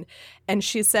Mortensen, and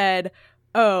she said,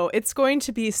 "Oh, it's going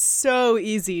to be so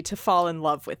easy to fall in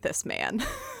love with this man."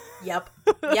 Yep.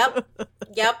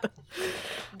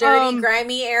 Dirty,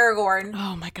 grimy Aragorn.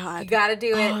 Oh my god. You gotta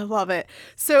do it. Oh, I love it.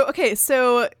 So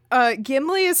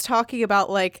Gimli is talking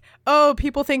about like, oh,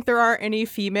 people think there aren't any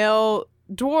female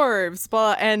dwarves,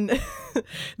 blah, and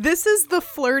this is the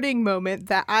flirting moment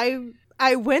that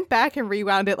I went back and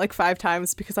rewound it like 5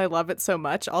 times because I love it so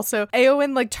much. Also,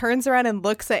 Éowyn like turns around and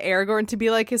looks at Aragorn to be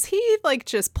like, is he like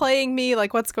just playing me?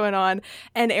 Like, what's going on?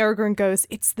 And Aragorn goes,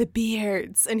 it's the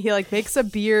beards. And he like makes a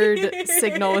beard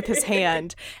signal with his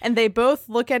hand. And they both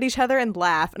look at each other and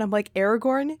laugh. And I'm like,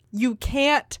 Aragorn, you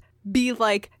can't be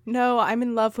like, no, I'm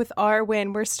in love with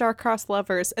Arwen. We're star-crossed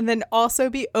lovers. And then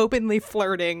also be openly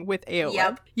flirting with Éowyn.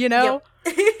 Yep. You know?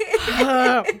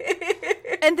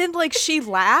 And then, like, she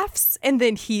laughs, and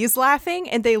then he's laughing,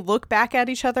 and they look back at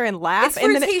each other and laugh. It's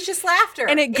and flirtatious laughter.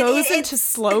 And it goes into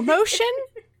slow motion.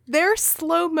 They're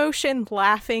slow motion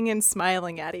laughing and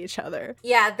smiling at each other.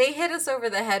 Yeah, they hit us over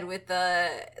the head with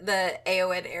the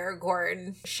Éowyn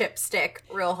Aragorn ship stick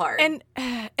real hard. And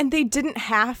they didn't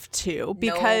have to,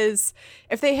 because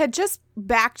if they had just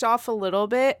backed off a little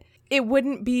bit, it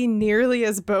wouldn't be nearly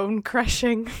as bone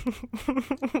crushing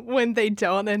when they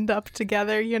don't end up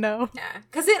together, you know? Yeah,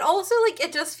 because it also, like,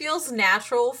 it just feels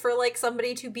natural for, like,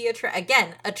 somebody to be,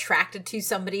 attracted to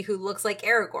somebody who looks like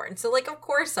Aragorn. So, like, of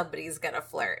course somebody's gonna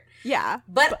flirt. Yeah.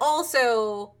 But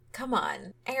also, Come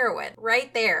on, Arwen,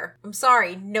 right there. I'm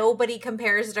sorry, nobody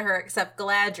compares to her except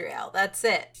Galadriel. That's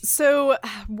it. So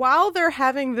while they're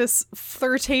having this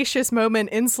flirtatious moment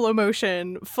in slow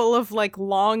motion, full of like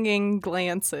longing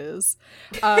glances,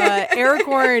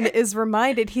 Aragorn is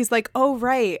reminded, he's like, oh,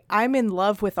 right, I'm in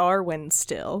love with Arwen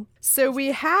still. So we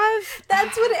have...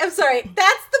 I'm sorry,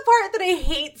 that's the part that I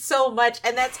hate so much,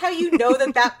 and that's how you know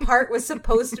that part was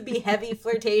supposed to be heavy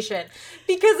flirtation.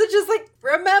 Because it's just like,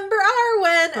 remember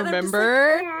Arwen? And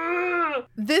Remember? I'm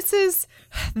just like,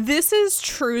 This is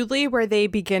truly where they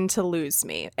begin to lose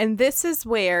me. And this is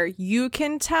where you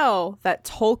can tell that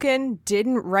Tolkien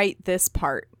didn't write this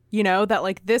part. You know, that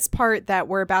like this part that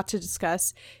we're about to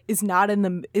discuss is not in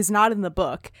the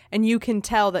book, and you can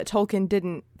tell that Tolkien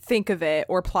didn't think of it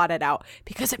or plot it out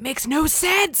because it makes no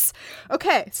sense.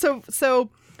 Okay, so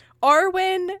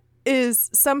Arwen is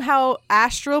somehow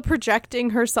astral projecting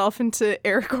herself into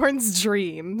Aragorn's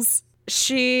dreams.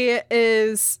 She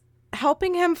is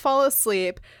helping him fall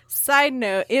asleep. Side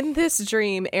note, in this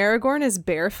dream, Aragorn is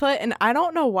barefoot, and I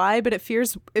don't know why, but it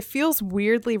feels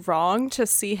weirdly wrong to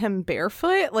see him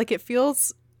barefoot. Like, it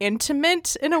feels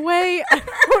intimate in a way. I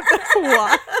don't know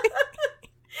why.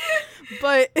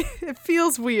 But it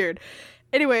feels weird.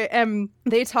 Anyway,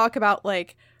 they talk about,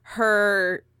 like,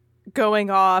 her going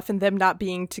off and them not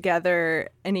being together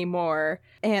anymore.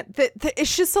 And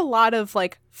it's just a lot of,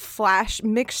 like,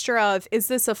 mixture of, is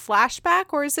this a flashback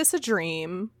or is this a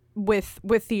dream with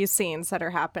these scenes that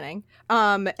are happening?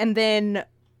 And then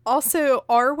also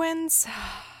Arwen's...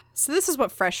 So this is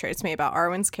what frustrates me about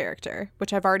Arwen's character,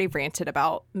 which I've already ranted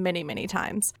about many, many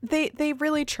times. They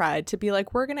really tried to be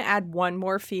like, we're going to add one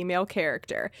more female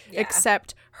character,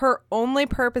 except her only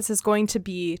purpose is going to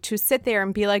be to sit there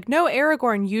and be like, no,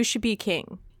 Aragorn, you should be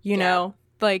king, you know?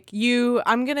 Like,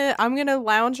 I'm gonna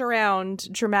lounge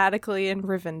around dramatically in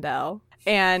Rivendell,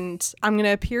 and I'm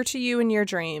gonna appear to you in your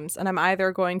dreams, and I'm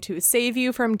either going to save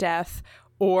you from death,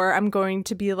 or I'm going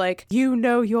to be like, you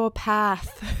know your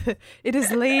path. It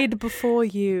is laid before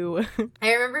you.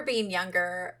 I remember being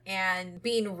younger and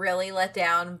being really let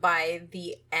down by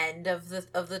the end of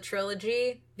the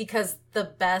trilogy, because the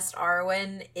best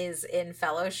Arwen is in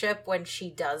Fellowship when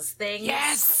she does things.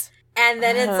 Yes! And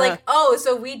then it's like, oh,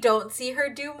 so we don't see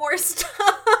her do more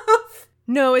stuff.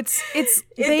 No, it's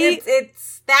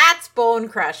that's bone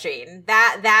crushing.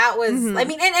 That was, I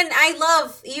mean, and I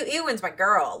love Eowyn's my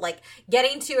girl. Like,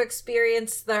 getting to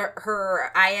experience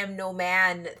her I am no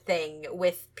man thing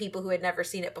with people who had never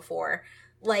seen it before.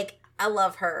 Like, I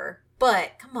love her,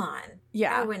 but come on,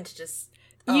 Eowyn's just.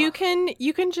 You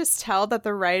can just tell that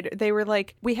the writer, they were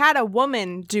like, we had a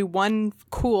woman do one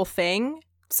cool thing.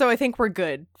 So I think we're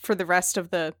good for the rest of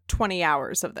the 20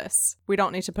 hours of this. We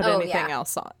don't need to put anything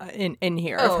else in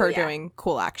here of her doing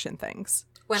cool action things.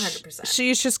 100%.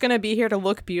 She's just going to be here to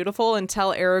look beautiful and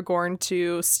tell Aragorn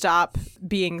to stop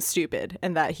being stupid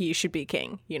and that he should be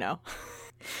king, you know?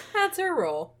 That's her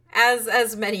role.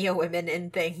 As many a women in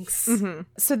things. Mm-hmm.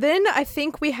 So then I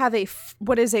think we have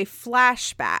what is a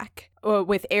flashback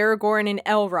with Aragorn and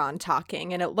Elrond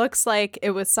talking, and it looks like it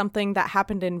was something that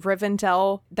happened in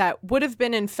Rivendell that would have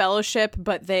been in Fellowship,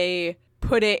 but they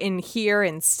put it in here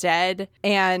instead.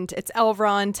 And it's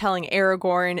Elrond telling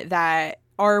Aragorn that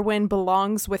Arwen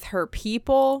belongs with her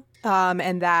people,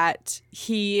 and that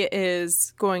he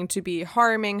is going to be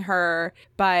harming her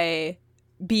by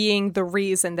being the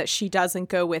reason that she doesn't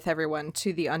go with everyone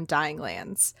to the Undying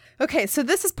Lands. Okay, so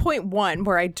this is point one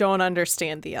where I don't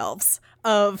understand the elves.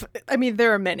 I mean,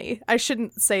 there are many. I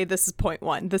shouldn't say this is point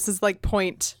one. This is like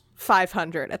point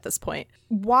 500 at this point.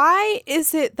 Why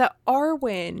is it that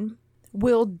Arwen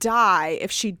will die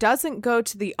if she doesn't go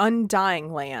to the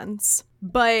Undying Lands,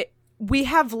 but we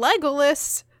have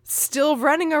Legolas still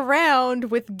running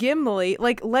around with Gimli?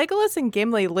 Like, Legolas and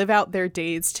Gimli live out their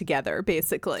days together,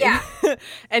 basically. Yeah.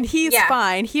 And he's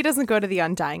fine. He doesn't go to the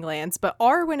Undying Lands, but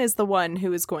Arwen is the one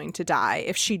who is going to die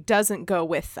if she doesn't go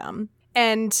with them.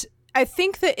 And I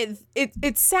think that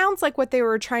it sounds like what they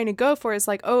were trying to go for is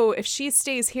like, oh, if she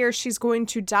stays here, she's going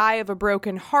to die of a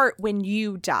broken heart when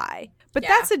you die. But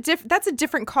that's a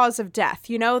different cause of death,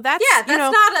 you know? That's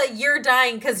not a you're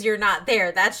dying because you're not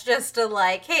there. That's just a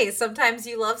like, hey, sometimes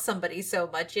you love somebody so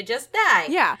much you just die.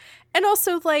 Yeah. And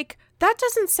also, like, that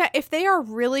doesn't sound, if they are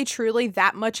really truly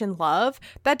that much in love,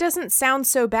 that doesn't sound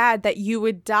so bad that you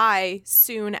would die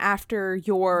soon after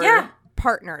your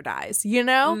partner dies, you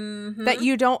know? Mm-hmm. That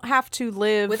you don't have to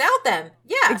live without them.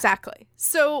 Yeah. Exactly.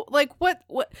 So, like, what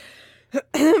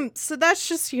so that's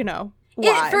just, you know,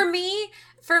 why.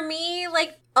 For me,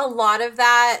 like, a lot of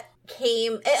that a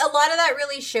lot of that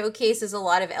really showcases a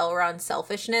lot of Elrond's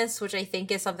selfishness, which I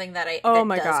think is something that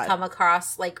does come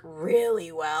across like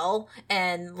really well.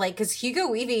 And like, because Hugo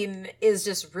Weaving is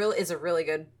a really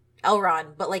good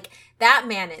Elrond, but like that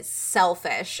man is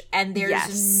selfish and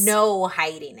there's no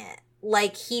hiding it.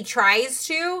 Like he tries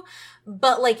to,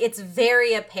 but like it's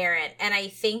very apparent. And I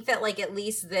think that like at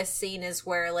least this scene is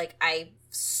where like I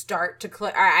started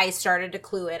to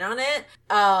clue in on it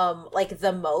like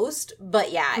the most.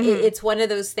 But yeah, it's one of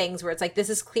those things where it's like, this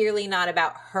is clearly not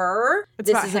about her.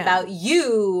 This is about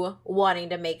you wanting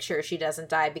to make sure she doesn't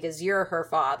die because you're her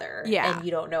father and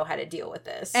you don't know how to deal with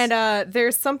this. And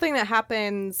there's something that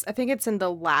happens, I think it's in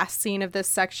the last scene of this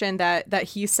section that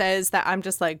he says that I'm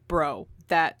just like, bro,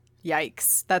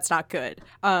 yikes, that's not good.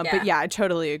 But yeah, I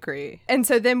totally agree. And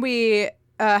so then we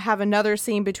have another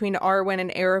scene between Arwen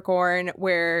and Aragorn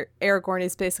where Aragorn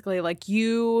is basically like,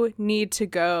 you need to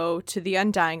go to the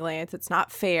Undying Lands. It's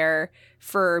not fair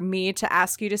for me to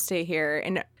ask you to stay here.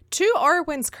 And to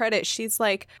Arwen's credit, she's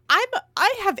like, I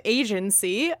have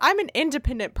agency. I'm an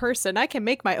independent person. I can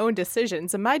make my own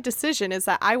decisions. And my decision is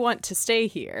that I want to stay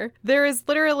here. There is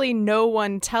literally no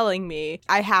one telling me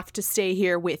I have to stay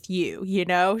here with you, you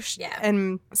know? Yeah.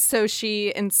 And so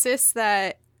she insists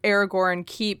that Aragorn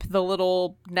keep the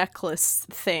little necklace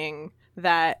thing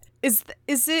that is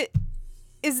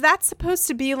that supposed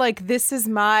to be like, this is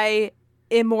my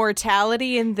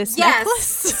immortality in this necklace?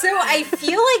 So I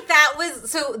feel like that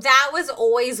was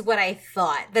always what I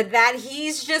thought, that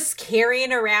he's just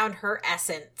carrying around her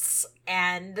essence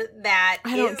and that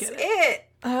I don't is get it.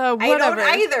 Whatever. I don't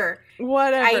either.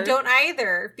 Whatever. I don't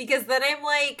either, because then I'm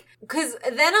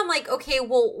like, okay,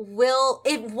 well,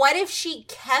 what if she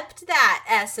kept that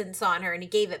essence on her and he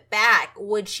gave it back?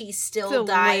 Would she still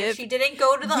die if she didn't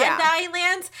go to the Undying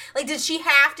Lands? Like, did she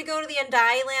have to go to the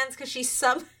Undying Lands because she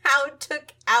somehow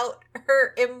took out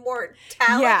her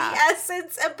immortality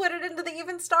essence and put it into the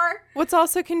Evenstar? What's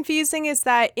also confusing is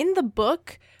that in the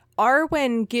book,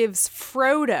 Arwen gives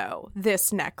Frodo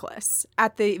this necklace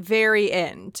at the very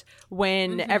end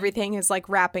when everything is like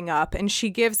wrapping up, and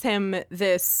she gives him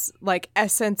this like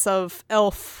essence of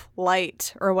elf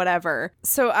light or whatever.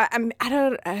 So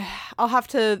I'll have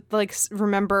to like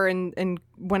remember and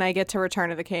when I get to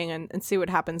Return of the King and see what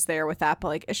happens there with that. But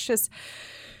like, it's just,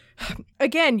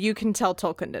 again, you can tell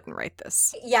Tolkien didn't write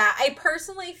this. Yeah, I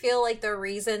personally feel like the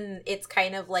reason it's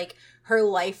kind of like her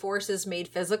life force is made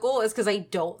physical is because I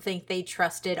don't think they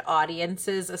trusted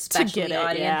audiences, especially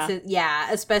audiences.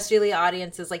 Yeah, especially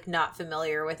audiences like not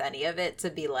familiar with any of it, to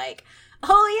be like,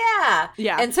 oh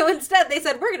yeah. And so instead they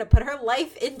said, we're going to put her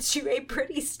life into a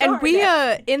pretty star. And we,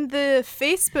 in the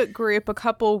Facebook group a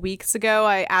couple weeks ago,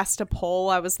 I asked a poll.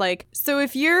 I was like, so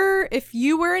if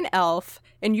you were an elf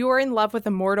and you were in love with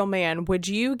a mortal man, would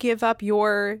you give up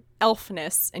your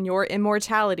elfness and your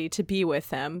immortality to be with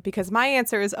him? Because my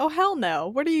answer is, oh, hell no.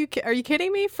 What are you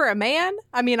kidding me? For a man?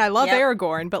 I mean, I love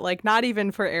Aragorn, but like not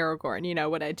even for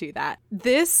Aragorn, would I do that?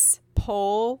 This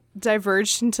poll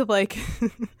diverged into like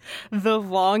the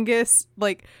longest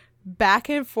like back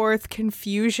and forth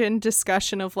confusion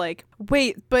discussion of like,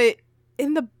 wait, but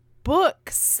in the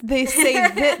books they say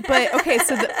that, but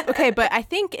okay, but I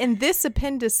think in this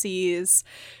appendices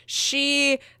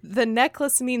the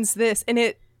necklace means this, and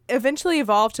it eventually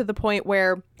evolved to the point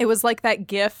where it was like that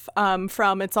gif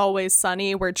from It's Always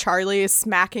Sunny where Charlie is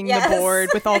smacking the board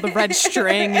with all the red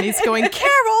string and he's going,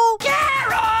 Carol!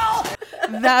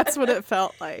 That's what it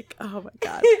felt like. Oh my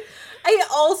god. I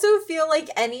also feel like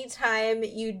anytime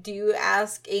you do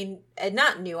ask a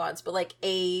not nuance, but like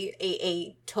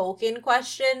a Tolkien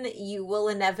question, you will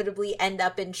inevitably end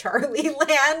up in Charlie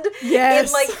Land. Yes.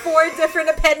 In like 4 different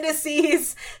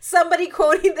appendices, somebody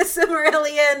quoting the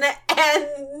Silmarillion,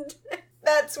 and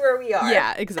that's where we are.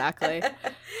 Yeah, exactly.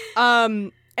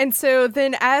 And so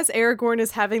then as Aragorn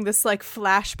is having this like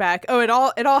flashback,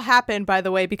 it all happened, by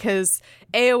the way, because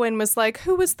Éowyn was like,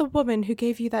 who was the woman who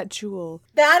gave you that jewel?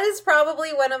 That is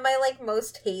probably one of my like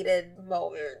most hated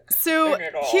moments. So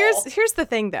here's the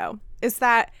thing though, is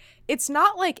that it's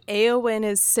not like Éowyn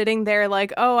is sitting there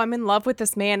like, oh, I'm in love with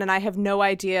this man and I have no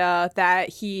idea that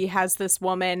he has this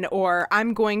woman, or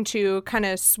I'm going to kind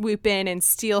of swoop in and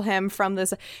steal him from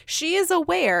this. She is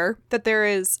aware that there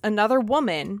is another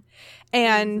woman,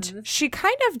 and she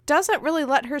kind of doesn't really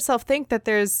let herself think that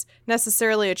there's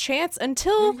necessarily a chance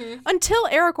until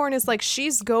Aragorn is like,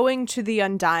 she's going to the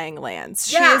Undying Lands.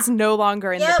 She is no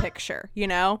longer in the picture,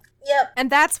 Yep. And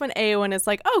that's when Éowyn is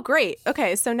like, oh, great.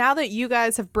 Okay, so now that you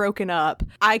guys have broken up,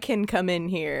 I can come in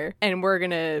here and we're going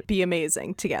to be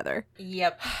amazing together.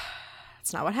 Yep.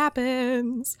 That's not what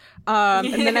happens.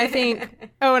 And then I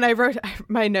think, and I wrote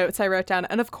my notes, I wrote down,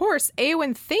 and of course,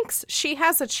 Éowyn thinks she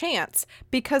has a chance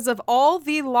because of all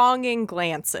the longing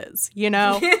glances, you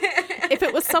know? If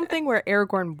it was something where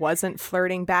Aragorn wasn't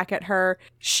flirting back at her,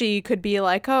 she could be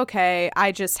like, okay,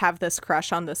 I just have this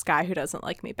crush on this guy who doesn't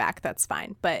like me back. That's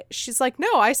fine. But she's like,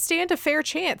 no, I stand a fair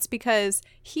chance because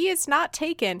he is not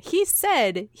taken. He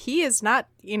said he is not,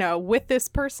 with this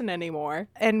person anymore.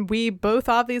 And we both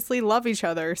obviously love each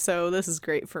other. So this is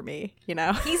great for me,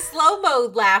 He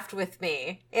slow-mo laughed with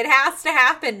me. It has to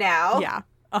happen now. Yeah,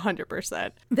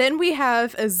 100%. Then we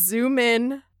have a zoom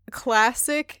in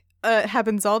classic.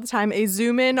 Happens all the time. A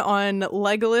zoom in on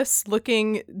Legolas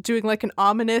doing like an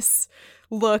ominous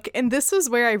look. And this was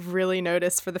where I really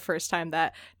noticed for the first time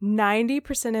that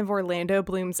 90% of Orlando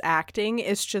Bloom's acting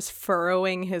is just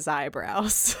furrowing his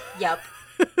eyebrows. Yep.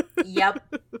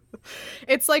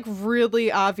 It's like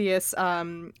really obvious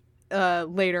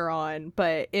later on,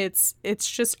 but it's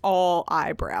just all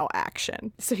eyebrow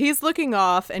action. So he's looking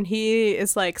off and he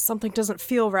is like, something doesn't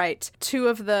feel right. Two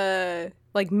of the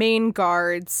main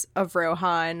guards of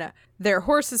Rohan, their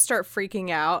horses start freaking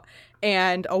out,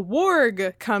 and a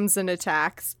warg comes and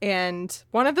attacks, and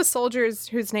one of the soldiers,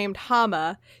 who's named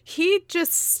Hama, he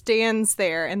just stands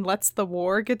there and lets the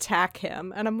warg attack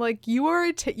him. And I'm like,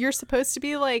 you're supposed to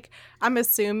be I'm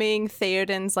assuming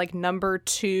Theoden's number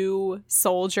 2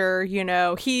 soldier,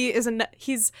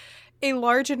 he's a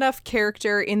large enough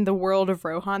character in the world of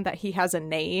Rohan that he has a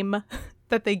name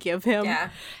that they give him. Yeah.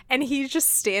 And he just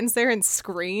stands there and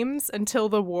screams until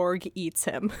the warg eats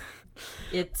him.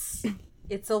 It's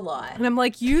a lot. And I'm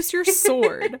like, use your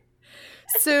sword.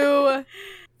 So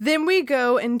then we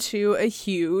go into a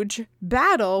huge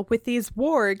battle with these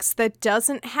wargs that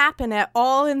doesn't happen at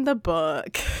all in the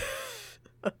book.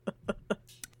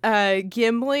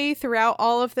 Gimli throughout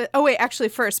all of the... Oh, wait, actually,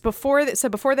 first, before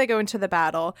they go into the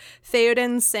battle,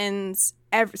 Theoden sends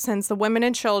the women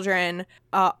and children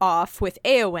off with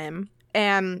Éowyn,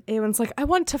 and Éowyn's like, I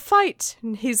want to fight,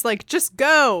 and he's like, just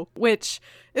go, which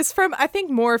is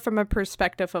more from a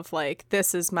perspective of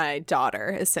this is my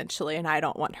daughter, essentially, and I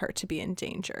don't want her to be in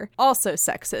danger. Also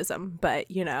sexism, but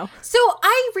So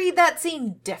I read that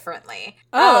scene differently.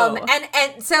 Oh.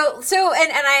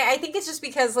 I think it's just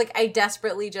because I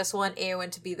desperately just want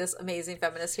Éowyn to be this amazing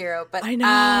feminist hero, but I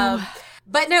know.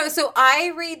 But no, so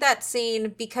I read that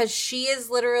scene because she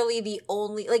is literally the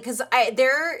only, because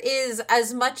there is,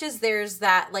 as much as there's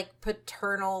that,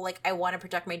 paternal, I want to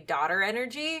protect my daughter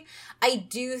energy, I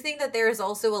do think that there is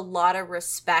also a lot of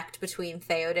respect between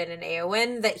Theoden and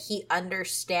Éowyn, that he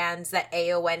understands that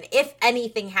Éowyn, if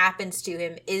anything happens to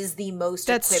him, is the most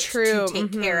equipped to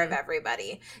take care of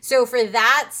everybody. So for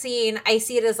that scene, I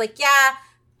see it as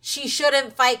she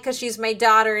shouldn't fight because she's my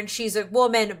daughter and she's a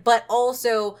woman, but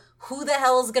also... who the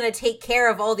hell is going to take care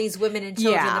of all these women and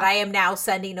children that I am now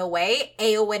sending away?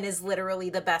 Éowyn is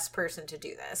literally the best person to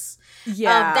do this.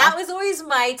 Yeah. That was always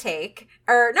my take.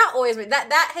 Or not always,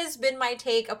 that has been my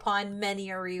take upon many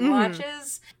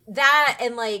rewatches. That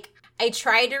and I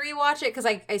tried to rewatch it because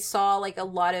I saw a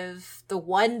lot of the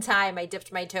one time I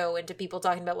dipped my toe into people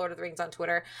talking about Lord of the Rings on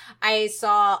Twitter. I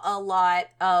saw a lot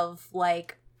of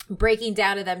breaking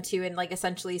down to them too, and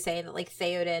essentially saying that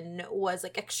Theoden was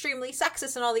extremely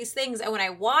sexist and all these things. And when I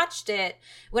rewatched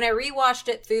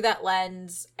it through that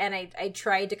lens, and I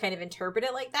tried to kind of interpret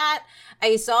it like that,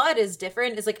 I saw it as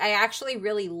different. It's I actually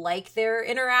really like their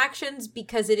interactions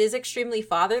because it is extremely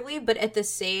fatherly, but at the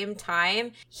same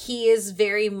time, he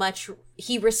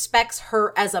respects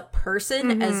her as a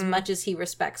person as much as he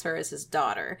respects her as his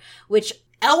daughter, which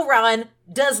Elrond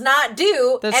does not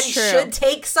do. That's true. Should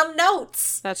take some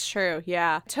notes. That's true.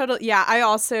 Yeah. Totally. Yeah. I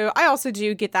also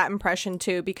do get that impression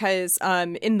too, because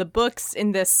in the books,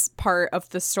 in this part of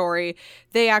the story,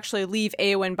 they actually leave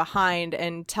Éowyn behind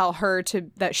and tell her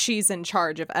that she's in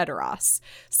charge of Edoras.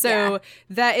 So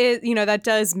that is, that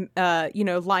does,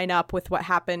 line up with what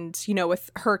happened,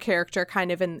 with her character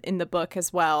kind of in the book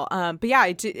as well. But yeah,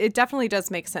 it definitely does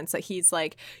make sense that he's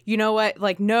you know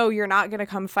what, no, you're not going to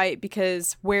come fight,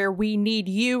 because where we need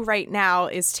you right now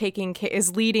is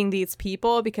leading these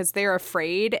people, because they're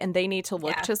afraid and they need to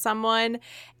look to someone.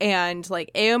 And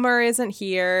Éomer isn't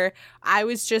here. I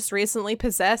was just recently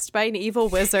possessed by an evil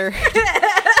wizard.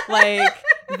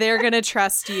 They're going to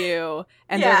trust you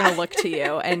and they're going to look to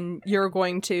you, and you're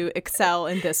going to excel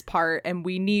in this part, and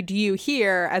we need you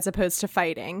here as opposed to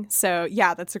fighting. So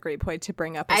yeah, that's a great point to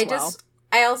bring up as well.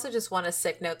 I also just want a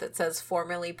sick note that says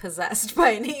formerly possessed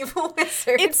by an evil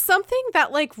wizard. It's something that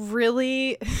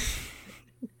really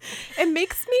It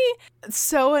makes me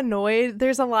so annoyed.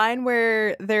 There's a line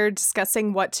where they're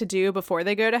discussing what to do before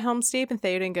they go to Helm's Deep, and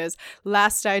Theoden goes,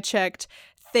 "Last I checked,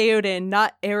 Theoden,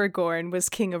 not Aragorn, was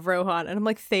king of Rohan." And I'm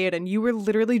like, Theoden, you were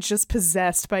literally just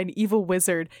possessed by an evil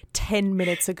wizard 10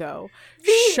 minutes ago.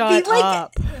 Shut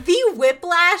up. The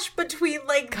whiplash between,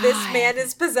 like, God. this man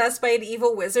is possessed by an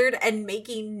evil wizard and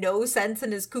making no sense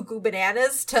in his cuckoo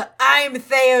bananas to I'm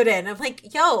Theoden. I'm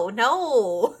like, yo,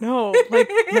 no. No, like,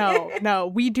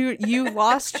 no. You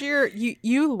lost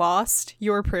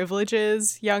your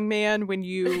privileges, young man, when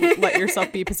you let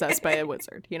yourself be possessed by a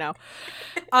wizard, you know?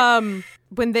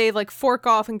 When they like fork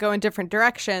off and go in different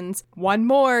directions, one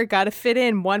more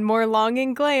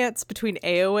longing glance between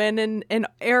Éowyn and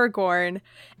Aragorn.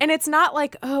 And it's not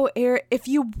like, if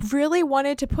you really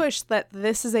wanted to push that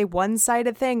this is a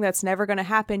one-sided thing that's never going to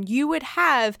happen, you would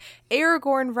have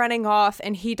Aragorn running off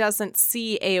and he doesn't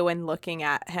see Éowyn looking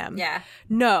at him. Yeah.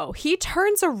 No, he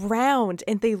turns around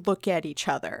and they look at each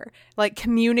other, like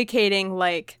communicating,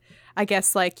 like, I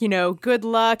guess, like, you know, good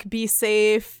luck, be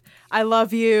safe, I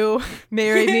love you,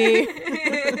 marry me,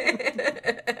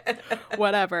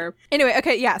 whatever. Anyway,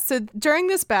 okay, yeah, so during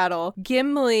this battle,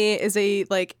 Gimli is a,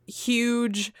 like,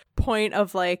 huge point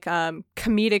of, like,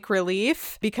 comedic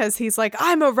relief because he's like,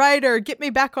 I'm a rider, get me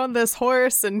back on this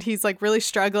horse, and he's, like, really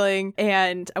struggling,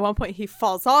 and at one point he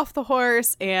falls off the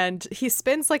horse, and he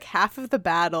spends, like, half of the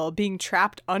battle being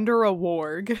trapped under a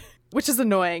warg, which is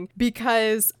annoying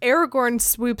because Aragorn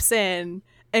swoops in.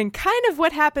 And kind of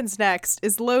what happens next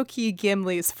is low-key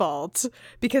Gimli's fault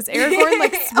because Aragorn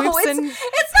like swoops in.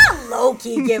 It's not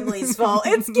low-key Gimli's fault.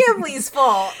 It's Gimli's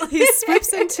fault. He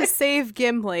swoops in to save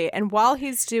Gimli, and while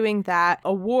he's doing that,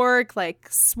 a warg like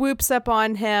swoops up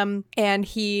on him, and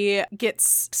he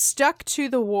gets stuck to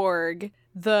the warg.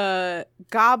 The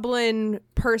goblin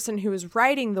person who is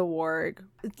riding the warg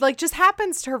like just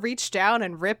happens to reach down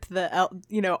and rip the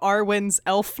Arwen's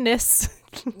elfness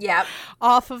yep.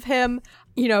 off of him.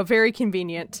 You know, very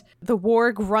convenient. The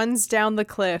warg runs down the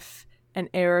cliff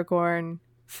and Aragorn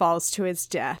falls to his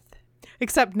death.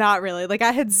 Except not really. Like,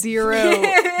 I had zero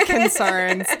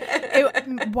concerns.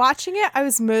 Watching it, I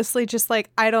was mostly just like,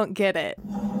 I don't get it.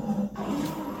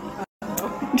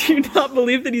 Do you not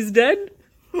believe that he's dead?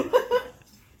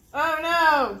 Oh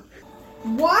no!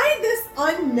 Why this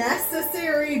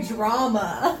unnecessary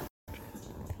drama?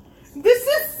 This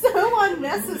is so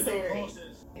unnecessary.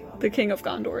 The King of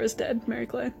Gondor is dead, Mary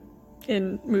Clay,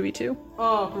 in movie 2.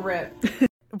 Oh, rip.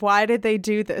 Why did they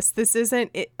do this?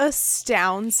 It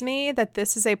astounds me that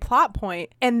this is a plot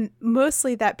point, and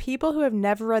mostly that people who have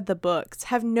never read the books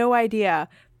have no idea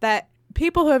that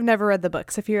people who have never read the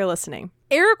books, if you're listening,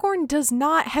 Aragorn does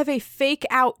not have a fake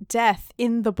out death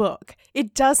in the book.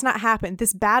 It does not happen.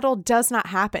 This battle does not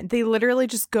happen. They literally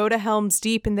just go to Helm's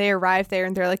Deep and they arrive there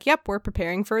and they're like, yep, we're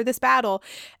preparing for this battle.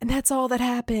 And that's all that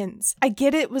happens. I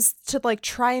get it was to like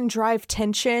try and drive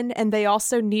tension, and they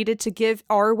also needed to give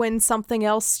Arwen something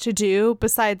else to do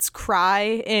besides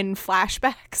cry in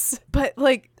flashbacks. But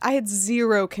like, I had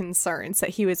zero concerns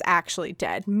that he was actually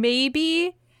dead.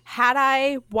 Maybe had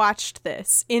I watched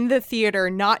this in the theater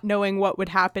not knowing what would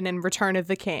happen in Return of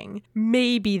the King,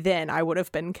 maybe then I would have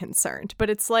been concerned. But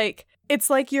it's like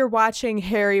you're watching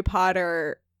Harry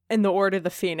Potter and the Order of the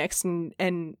Phoenix,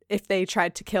 and if they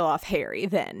tried to kill off Harry,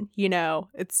 then, you know,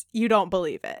 you don't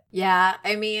believe it. Yeah,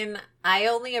 I mean, I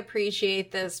only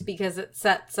appreciate this because it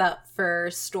sets up for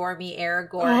Stormy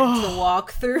Aragorn to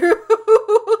walk through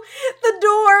the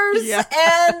doors. Yeah.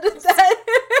 And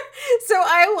so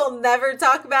I will never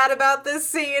talk bad about this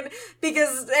scene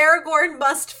because Aragorn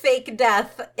must fake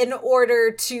death in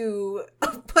order to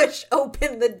push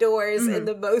open the doors in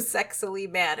the most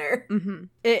sexily manner. Mm-hmm.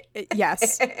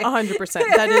 Yes, 100%.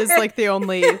 That is like the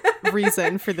only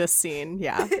reason for this scene.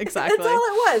 Yeah, exactly. That's all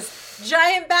it was.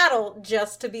 Giant battle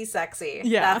just to be sexy.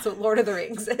 Yeah. That's what Lord of the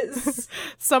Rings is.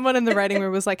 Someone in the writing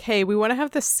room was like, hey, we want to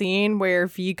have the scene where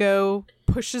Viggo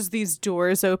pushes these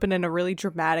doors open in a really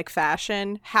dramatic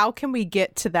fashion. How can we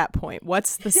get to that point?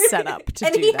 What's the setup to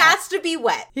and do he that? has to be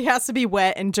wet. He has to be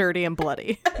wet and dirty and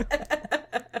bloody.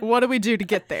 What do we do to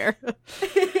get there?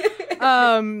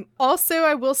 Also,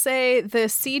 I will say the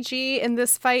CG in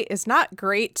this fight is not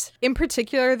great. In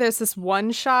particular, there's this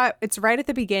one shot. It's right at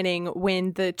the beginning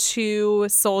when the two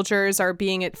soldiers are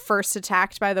being at first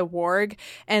attacked by the warg,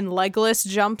 and Legolas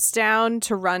jumps down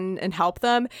to run and help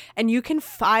them. And you can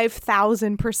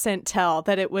 5,000% tell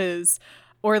that it was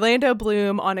Orlando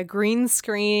Bloom on a green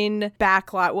screen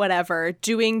backlot, whatever,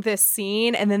 doing this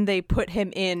scene, and then they put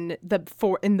him in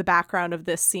the background of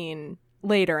this scene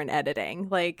later in editing.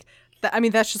 Like, I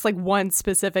mean, that's just like one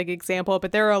specific example,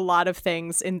 but there are a lot of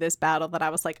things in this battle that I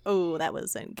was like, oh, that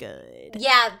wasn't good.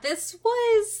 Yeah, this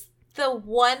was the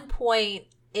one point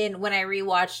in when I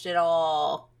rewatched it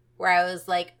all where I was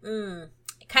like, It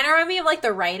kind of reminded me of like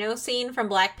the Rhino scene from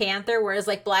Black Panther, whereas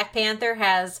like Black Panther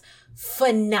has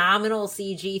phenomenal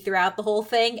CG throughout the whole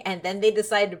thing, and then they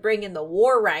decide to bring in the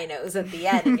war rhinos at the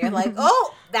end, and you're like,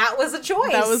 oh, that was a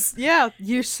choice. That was, yeah,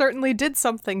 you certainly did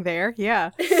something there. Yeah.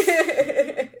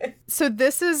 So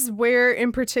this is where,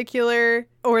 in particular,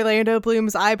 Orlando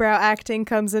Bloom's eyebrow acting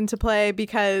comes into play,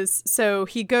 because so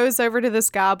he goes over to this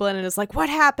goblin and is like, what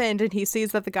happened? And he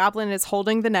sees that the goblin is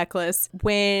holding the necklace.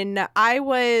 When I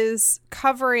was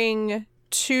covering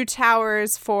Two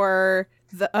Towers for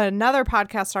another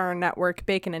podcast on our network,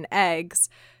 Bacon and Eggs,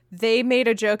 they made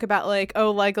a joke about like,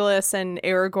 oh, Legolas and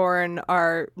Aragorn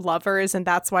are lovers, and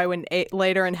that's why when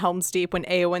later in Helm's Deep, when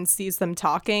Éowyn sees them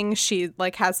talking, she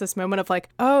like has this moment of like,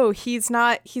 oh, he's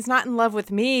not in love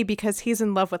with me because he's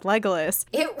in love with Legolas.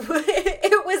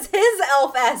 It was his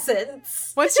elf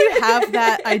essence. Once you have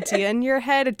that idea in your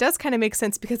head, it does kind of make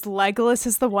sense, because Legolas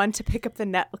is the one to pick up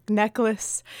the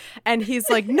necklace, and he's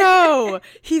like, no,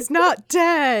 he's not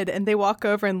dead. And they walk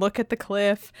over and look at the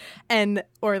cliff, and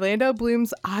Orlando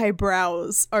Bloom's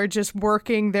eyebrows are just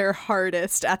working their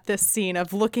hardest at this scene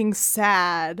of looking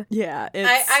sad. Yeah,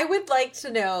 I would like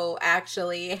to know,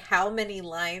 actually, how many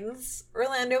lines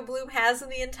Orlando Bloom has in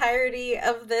the entirety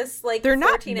of this, like,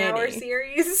 14-hour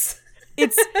series.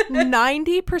 It's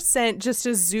 90% just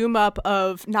a zoom up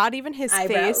of not even his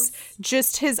eyebrows. face,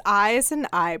 just his eyes and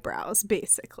eyebrows,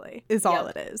 basically, is all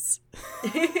it is.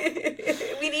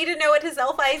 We need to know what his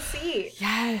elf eyes see.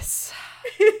 Yes.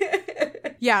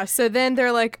 Yeah, so then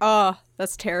they're like, oh,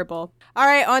 that's terrible. All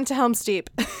right, on to Helm's Deep.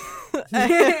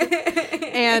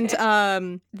 And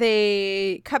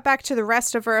they cut back to the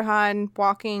rest of Rohan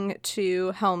walking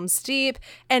to Helm's Deep.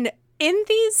 And in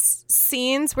these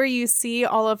scenes where you see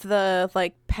all of the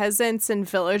like peasants and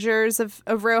villagers of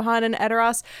Rohan and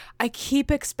Edoras, I keep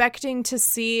expecting to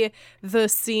see the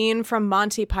scene from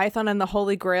Monty Python and the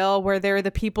Holy Grail where they're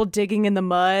the people digging in the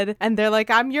mud and they're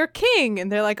like, I'm your king.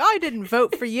 And they're like, I didn't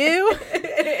vote for you.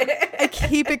 I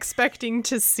keep expecting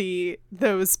to see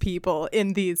those people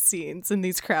in these scenes, in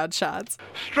these crowd shots.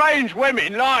 Strange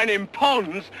women lying in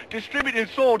ponds distributing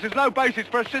swords is no basis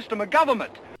for a system of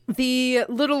government. The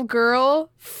little girl,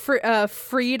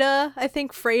 Frida, I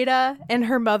think Freda, and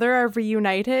her mother are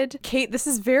reunited. Kate, this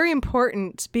is very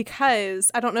important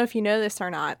because, I don't know if you know this or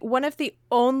not, one of the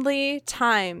only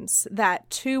times that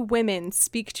two women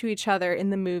speak to each other in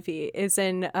the movie is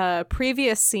in a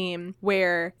previous scene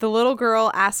where the little girl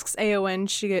asks Éowyn,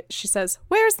 she says,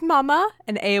 "Where's Mama?"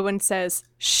 And Éowyn says,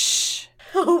 "Shh."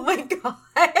 Oh my god.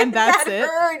 And that's that it.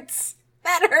 Hurts.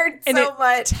 That hurts and so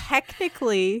much.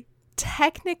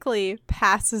 Technically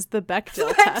passes the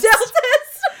Bechdel test.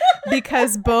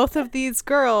 Because both of these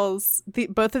girls,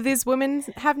 both of these women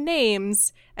have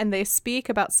names and they speak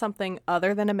about something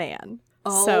other than a man.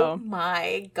 Oh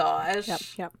my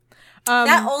gosh. Yep.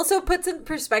 That also puts in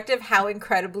perspective how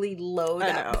incredibly low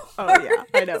that Oh yeah,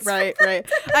 I know. Right.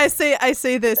 I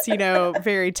say this,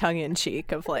 very tongue in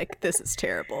cheek of like, this is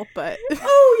terrible, but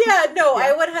oh yeah, no,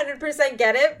 yeah. I 100%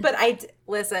 get it, but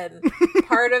listen,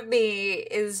 part of me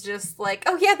is just like,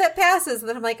 oh yeah, that passes, and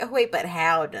then I'm like, oh wait, but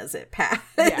how does it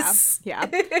pass? Yeah.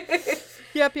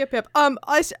 Yep.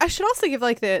 I should also give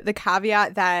like the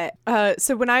caveat that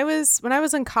so when I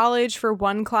was in college for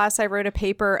one class, I wrote a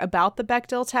paper about the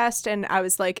Bechdel test, and I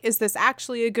was like, is this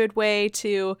actually a good way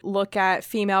to look at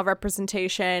female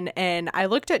representation? And I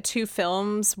looked at two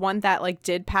films, one that like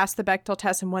did pass the Bechdel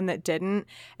test and one that didn't,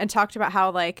 and talked about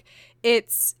how like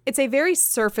it's a very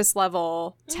surface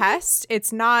level test.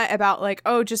 It's not about like,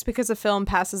 oh, just because a film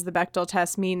passes the Bechdel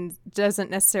test doesn't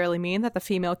necessarily mean that the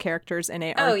female characters in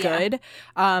it are good.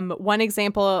 One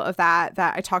example of that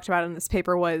I talked about in this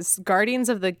paper was Guardians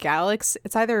of the Galaxy.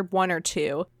 It's either 1 or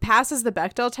 2. Passes the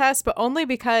Bechdel test, but only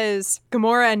because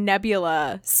Gamora and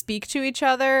Nebula speak to each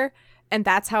other, and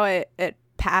that's how it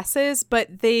passes, but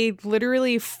they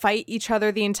literally fight each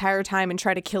other the entire time and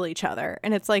try to kill each other.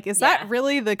 And it's like, is that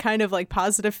really the kind of like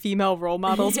positive female role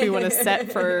models we want to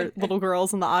set for little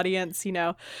girls in the audience,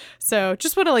 So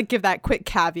just want to like give that quick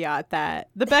caveat that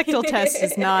the Bechdel test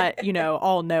is not,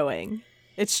 all knowing.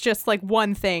 It's just like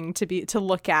one thing to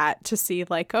look at to see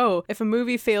like, oh, if a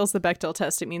movie fails the Bechdel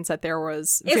test, it means that there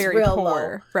was very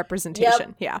poor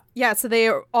representation. Yep. Yeah. So they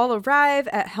all arrive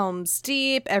at Helm's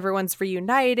Deep. Everyone's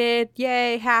reunited.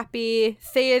 Yay, happy.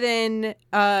 Theoden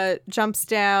jumps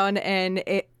down, and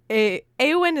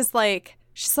Éowyn is like,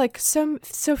 she's like, so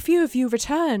few of you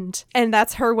returned. And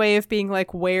that's her way of being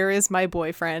like, where is my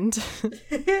boyfriend?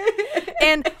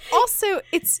 And also,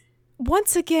 it's,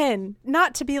 once again,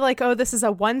 not to be like, oh, this is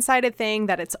a one-sided thing,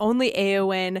 that it's only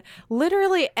Éowyn.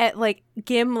 Literally, at like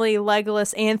Gimli,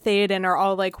 Legolas, and Theoden are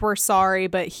all like, we're sorry,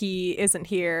 but he isn't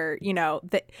here. You know,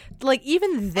 like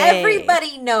even they.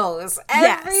 Everybody knows.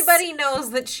 Yes. Everybody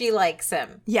knows that she likes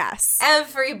him. Yes.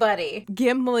 Everybody.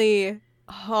 Gimli,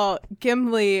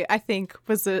 I think,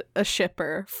 was a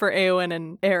shipper for Éowyn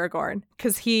and Aragorn,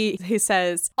 because he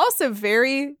says also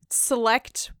very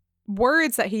select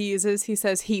words that he uses. He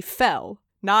says he fell,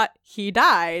 not he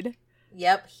died.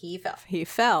 Yep, he fell. He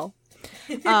fell.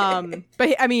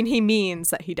 But I mean, he means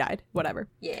that he died. Whatever.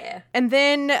 Yeah. And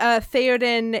then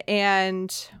Theoden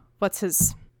and what's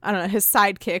his, I don't know, his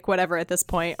sidekick, whatever at this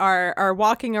point, are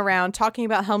walking around talking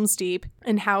about Helm's Deep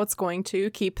and how it's going to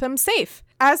keep them safe.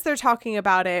 As they're talking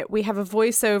about it, we have a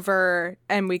voiceover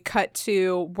and we cut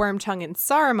to Wormtongue and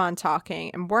Saruman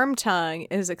talking, and Wormtongue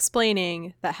is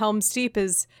explaining that Helm's Deep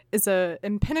is a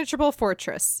impenetrable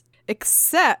fortress,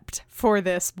 except for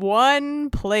this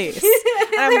one place.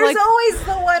 And There's always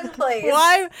the one place.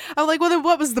 Why? I'm like, well, then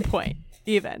what was the point?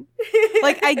 Even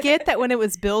like, I get that when it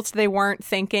was built, they weren't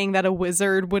thinking that a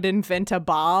wizard would invent a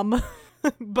bomb.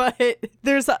 But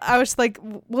I was like,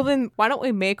 well, then why don't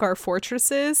we make our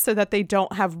fortresses so that they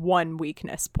don't have one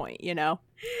weakness point, you know?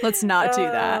 Let's not do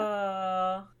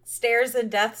that. Stairs and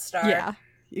Death Star. Yeah,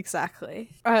 exactly.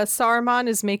 Saruman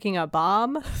is making a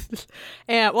bomb.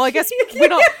 And, well, I guess we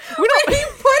don't. When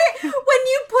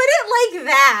you put it like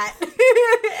that.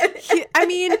 I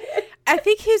mean, I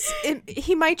think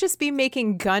he might just be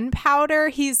making gunpowder.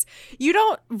 You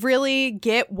don't really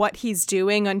get what he's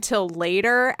doing until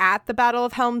later at the Battle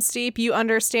of Helm's Deep. You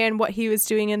understand what he was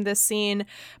doing in this scene,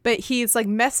 but he's like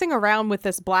messing around with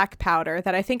this black powder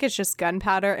that I think is just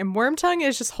gunpowder, and Wormtongue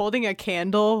is just holding a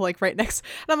candle like right next.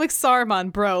 And I'm like,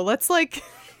 Saruman, bro, let's like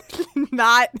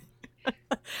not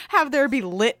have there be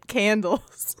lit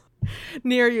candles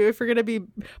near you if you're gonna be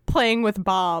playing with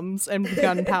bombs and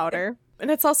gunpowder. And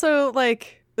it's also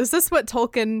like, is this what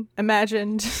Tolkien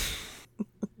imagined?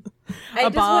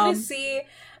 I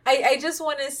just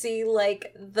want to see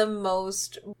like the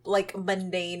most like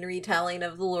mundane retelling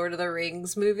of the Lord of the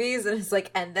Rings movies, and it's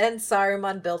like, and then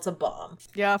Saruman built a bomb.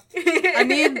 Yeah, I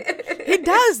mean, he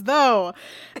does though,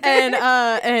 and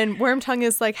Wormtongue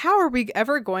is like, how are we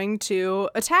ever going to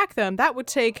attack them? That would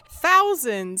take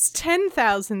thousands,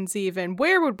 10,000s even.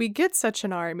 Where would we get such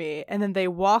an army? And then they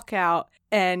walk out.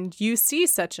 And you see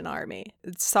such an army.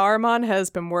 Saruman has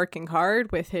been working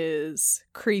hard with his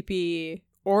creepy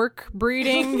orc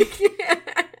breeding.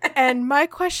 And my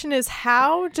question is,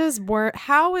 how is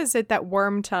it that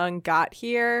Wormtongue got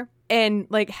here? And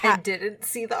like, I didn't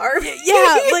see the army.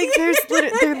 Yeah, like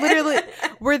they're literally,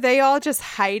 were they all just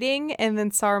hiding? And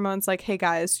then Saruman's like, hey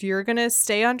guys, you're gonna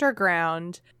stay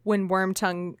underground when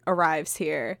Wormtongue arrives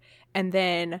here, and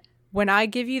then when I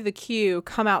give you the cue,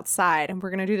 come outside, and we're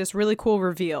going to do this really cool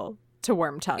reveal to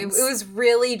Wormtongue. It was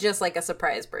really just like a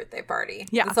surprise birthday party.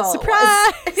 Yeah, that's all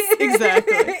surprise! It was.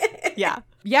 Exactly.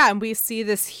 Yeah, and we see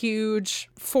this huge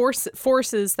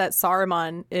forces that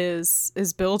Saruman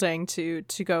is building to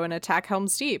go and attack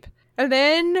Helm's Deep. And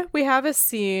then we have a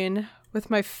scene with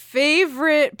my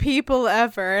favorite people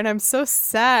ever, and I'm so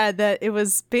sad that it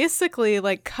was basically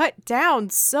like cut down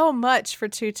so much for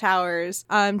Two Towers.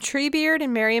 Treebeard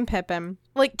and Merry and Pippin,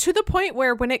 like to the point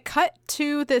where when it cut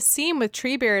to the scene with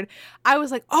Treebeard, I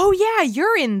was like, oh yeah,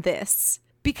 you're in this,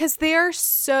 because they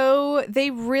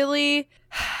really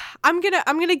I'm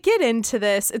gonna get into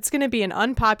this. It's gonna be an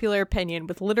unpopular opinion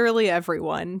with literally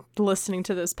everyone listening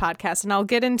to this podcast, and I'll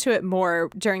get into it more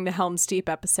during the Helm's Deep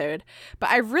episode. But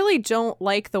I really don't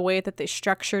like the way that they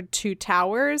structured Two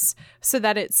Towers so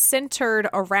that it's centered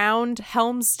around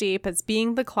Helm's Deep as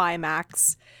being the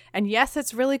climax. And yes,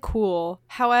 it's really cool.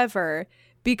 However,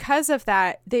 because of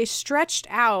that, they stretched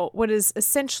out what is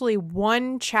essentially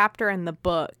one chapter in the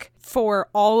book for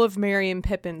all of Merry and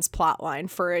Pippin's plotline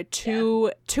for a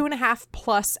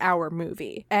 2.5+ hour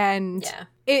movie. And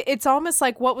it's almost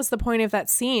like, what was the point of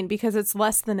that scene? Because it's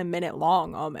less than a minute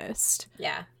long almost.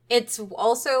 Yeah. It's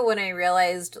also when I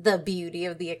realized the beauty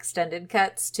of the extended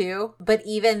cuts too. But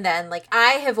even then, like,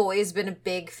 I have always been a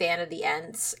big fan of the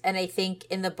Ents. And I think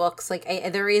in the books, like,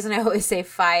 the reason I always say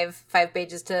five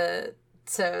pages to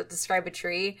describe a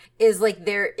tree is like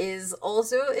there is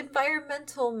also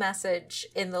environmental message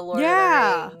in the Lord of the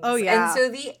Rings. Oh yeah. And so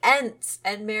the Ents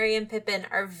and Merry and Pippin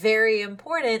are very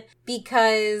important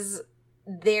because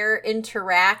their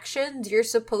interactions you're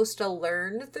supposed to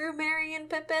learn through Merry and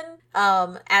Pippin.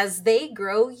 As they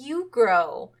grow, you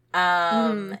grow.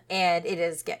 And it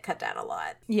does get cut down a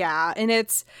lot. Yeah, and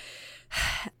it's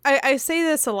I say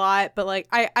this a lot, but like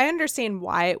I understand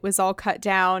why it was all cut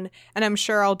down, and I'm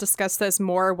sure I'll discuss this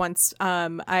more once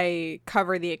I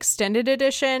cover the extended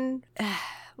edition.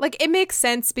 Like, it makes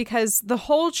sense because the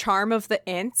whole charm of the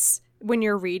Ents when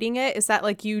you're reading it is that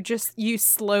like you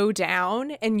slow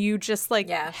down and you just like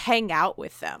hang out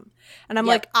with them. And I'm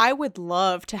like, I would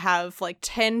love to have like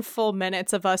 10 full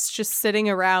minutes of us just sitting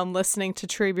around listening to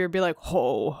Treebeard be like,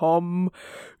 ho hum,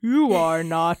 you are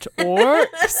not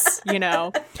orcs, you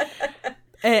know.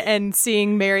 And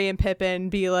seeing Merry and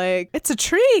Pippin be like, it's a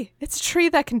tree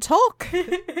that can talk.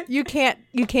 You can't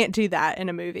do that in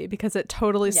a movie because it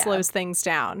totally slows things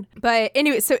down. But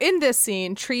anyway, so in this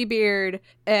scene, Treebeard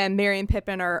and Merry and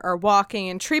Pippin are walking,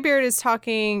 and Treebeard is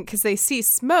talking because they see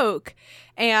smoke,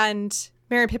 and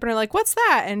Merry and Pippin are like, what's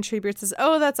that? And Treebeard says,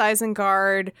 oh, that's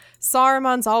Isengard.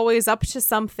 Saruman's always up to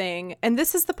something. And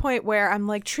this is the point where I'm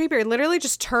like, Treebeard, literally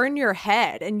just turn your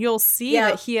head and you'll see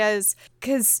that he has,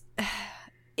 because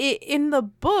in the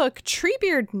book,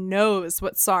 Treebeard knows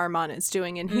what Saruman is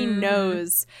doing, and he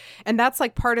knows, and that's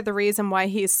like part of the reason why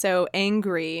he's so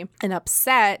angry and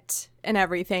upset and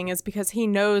everything is because he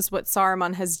knows what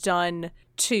Saruman has done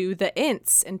to the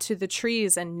Ents and to the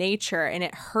trees and nature, and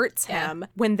it hurts him.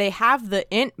 When they have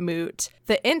the Ent moot,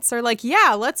 the Ents are like,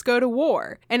 yeah, let's go to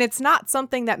war. And it's not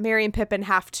something that Merry and Pippin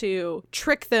have to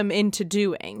trick them into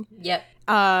doing. Yep.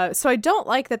 So I don't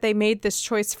like that they made this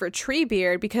choice for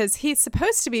Treebeard because he's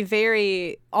supposed to be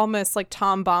very almost like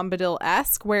Tom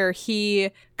Bombadil-esque, where he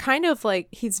kind of like,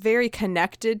 he's very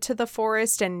connected to the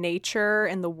forest and nature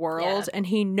and the world, and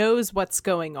he knows what's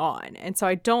going on. And so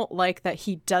I don't like that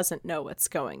he doesn't know what's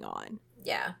going on.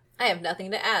 Yeah. I have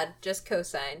nothing to add, just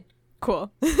cosign.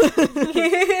 Cool.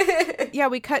 Yeah,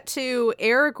 we cut to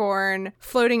Aragorn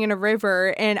floating in a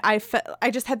river, and I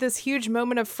just had this huge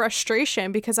moment of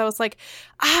frustration because I was like,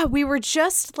 we were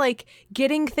just like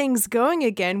getting things going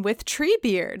again with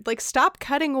Treebeard. Like, stop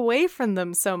cutting away from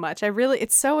them so much.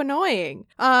 It's so annoying.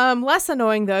 Less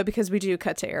annoying though because we do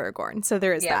cut to Aragorn, so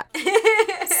there is that.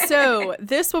 So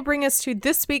this will bring us to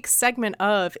this week's segment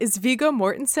of, is Viggo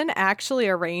Mortensen actually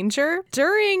a ranger?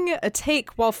 During a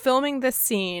take while filming this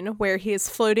scene where he is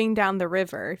floating down the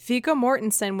river, Viggo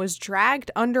Mortensen was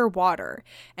dragged underwater,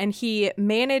 and he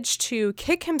managed to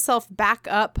kick himself back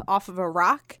up off of a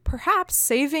rock, perhaps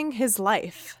saving his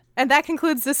life. And that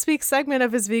concludes this week's segment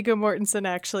of Is Viggo Mortensen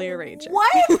Actually a Ranger?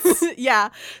 What? Yeah.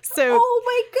 So, oh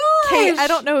my gosh. Kate, I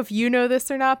don't know if you know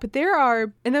this or not, but there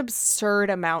are an absurd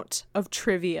amount of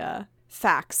trivia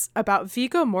facts about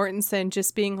Viggo Mortensen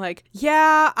just being like,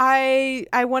 yeah, I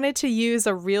wanted to use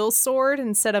a real sword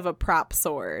instead of a prop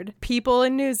sword. People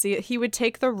in New Zealand, he would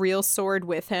take the real sword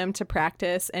with him to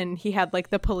practice, and he had like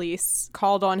the police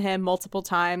called on him multiple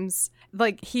times.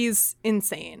 Like, he's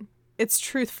insane. It's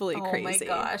truthfully crazy.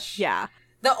 Oh my gosh. Yeah.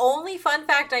 The only fun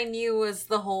fact I knew was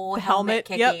the whole helmet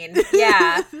kicking. Yep.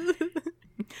 Yeah.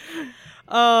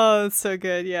 Oh, it's so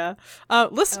good, yeah.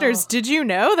 Listeners, did you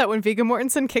know that when Viggo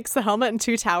Mortensen kicks the helmet in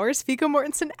Two Towers, Viggo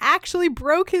Mortensen actually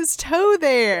broke his toe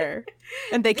there?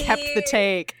 And they kept the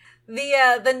take.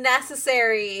 The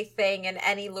necessary thing in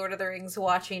any Lord of the Rings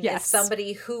watching is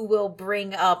somebody who will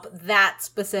bring up that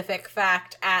specific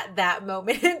fact at that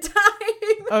moment in time.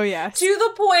 Oh, yes. To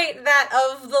the point that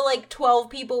of the like 12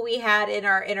 people we had in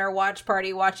our watch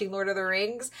party watching Lord of the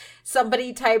Rings,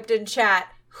 somebody typed in chat,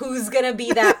 who's gonna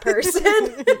be that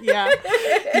person?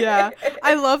 Yeah.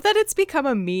 I love that it's become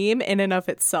a meme in and of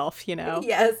itself, you know?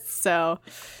 Yes. So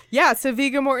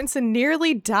Viggo Mortensen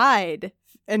nearly died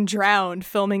and drowned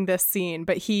filming this scene,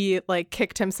 but he like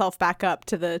kicked himself back up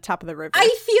to the top of the river. I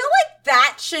feel like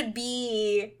that should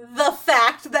be the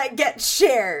fact that gets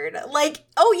shared. Like,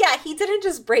 oh yeah, he didn't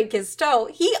just break his toe,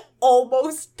 he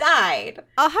almost died.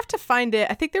 I'll have to find it.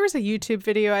 I think there was a YouTube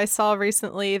video I saw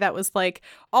recently that was like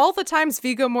all the times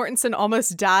Viggo Mortensen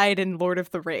almost died in Lord of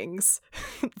the Rings.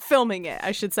 Filming it,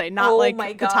 I should say. Not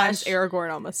the times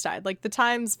Aragorn almost died. Like the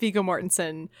times Viggo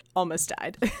Mortensen almost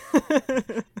died.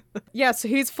 Yeah, so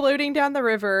he's floating down the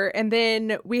river, and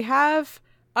then we have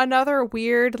another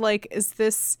weird, like, is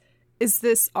this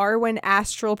Arwen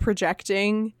astral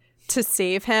projecting to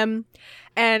save him?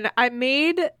 And I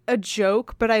made a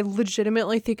joke, but I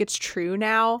legitimately think it's true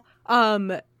now,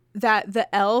 that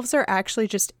the elves are actually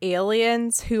just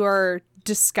aliens who are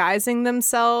disguising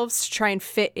themselves to try and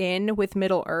fit in with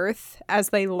Middle Earth as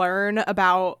they learn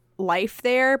about life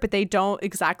there, but they don't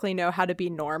exactly know how to be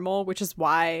normal, which is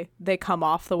why they come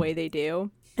off the way they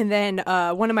do. And then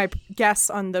one of my guests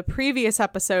on the previous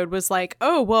episode was like,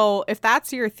 oh, well, if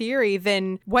that's your theory,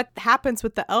 then what happens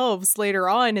with the elves later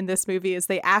on in this movie is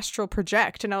they astral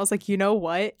project. And I was like, you know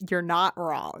what? You're not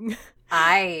wrong.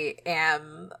 I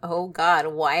am, oh God,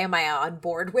 why am I on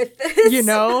board with this? You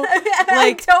know?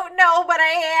 I don't know, but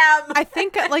I am. I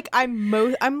think like I'm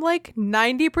like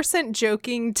 90%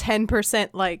 joking, 10%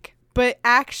 like, but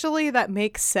actually that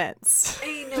makes sense.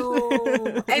 I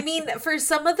know. I mean, for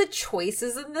some of the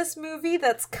choices in this movie,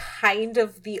 that's kind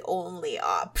of the only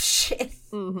option.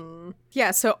 Mm-hmm.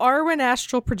 Yeah, so Arwen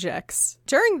astral projects.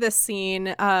 During this scene,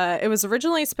 it was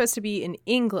originally supposed to be in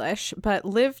English, but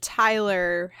Liv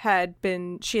Tyler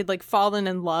she had like fallen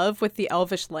in love with the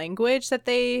Elvish language that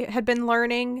they had been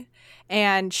learning,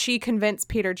 and she convinced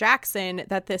Peter Jackson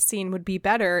that this scene would be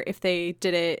better if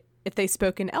they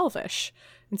spoke in Elvish.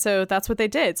 And so that's what they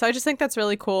did. So I just think that's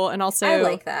really cool. And also, I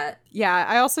like that. Yeah,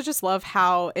 I also just love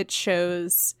how it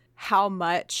shows how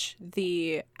much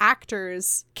the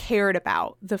actors cared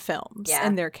about the films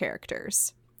and their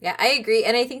characters. Yeah, I agree.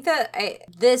 And I think that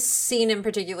this scene in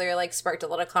particular, like, sparked a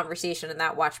lot of conversation in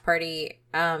that watch party,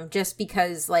 just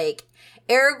because, like,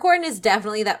 Aragorn is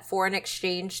definitely that foreign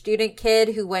exchange student kid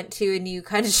who went to a new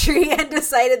country and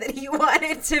decided that he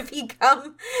wanted to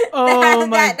become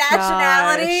that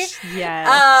nationality.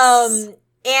 Yes.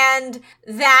 And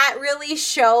that really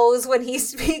shows when he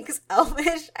speaks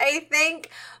Elvish, I think.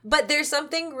 But there's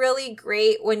something really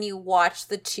great when you watch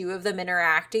the two of them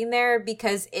interacting there,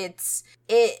 because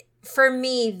for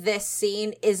me, this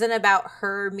scene isn't about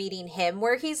her meeting him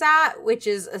where he's at, which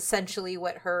is essentially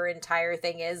what her entire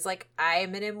thing is. Like,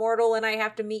 I'm an immortal and I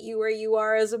have to meet you where you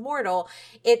are as a mortal.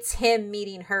 It's him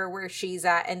meeting her where she's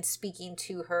at and speaking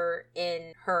to her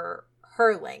in her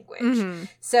language. Mm-hmm.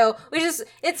 So,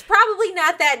 it's probably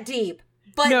not that deep,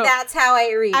 but that's how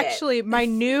I read it. Actually, my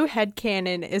new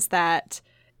headcanon is that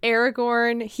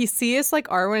Aragorn, he sees like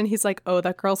Arwen, he's like, oh,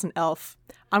 that girl's an elf.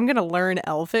 I'm going to learn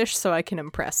Elvish so I can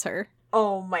impress her.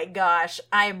 Oh my gosh,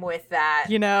 I'm with that.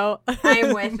 You know?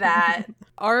 I'm with that.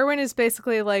 Arwen is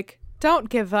basically like, don't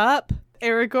give up,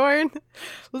 Aragorn.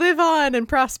 Live on and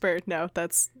prosper. No,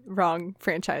 that's wrong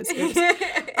franchise.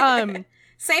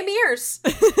 Same ears.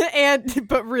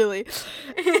 But really.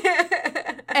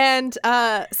 And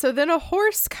so then a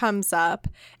horse comes up,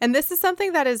 and this is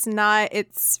something that is not,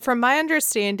 it's from my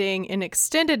understanding in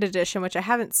extended edition, which I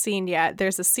haven't seen yet.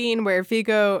 There's a scene where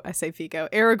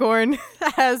Aragorn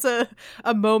has a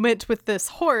moment with this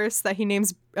horse that he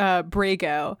names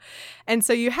Brago. And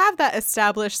so you have that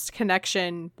established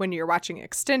connection when you're watching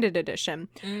extended edition.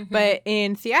 Mm-hmm. But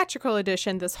in theatrical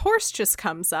edition, this horse just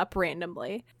comes up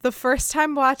randomly. The first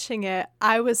time watching it,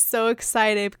 I was so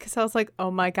excited because I was like, oh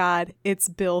my God, it's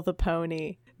Bill the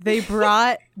Pony. They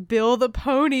brought Bill the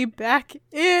Pony back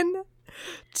in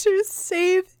to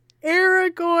save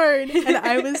Aragorn. And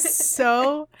I was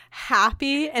so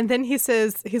happy. And then he's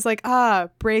like,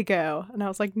 Brago. And I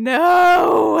was like,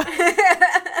 no.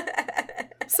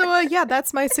 So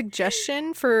that's my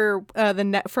suggestion for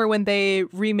for when they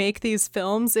remake these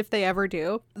films, if they ever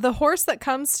do. The horse that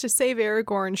comes to save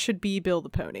Aragorn should be Bill the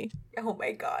Pony. Oh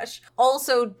my gosh.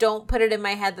 Also, don't put it in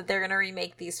my head that they're going to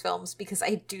remake these films, because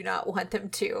I do not want them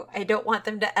to. I don't want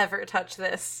them to ever touch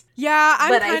this. Yeah,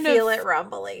 I feel it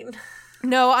rumbling.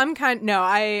 No,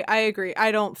 I agree.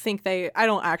 I don't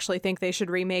actually think they should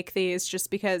remake these,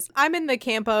 just because I'm in the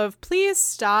camp of please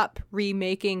stop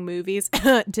remaking movies,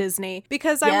 Disney,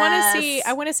 because I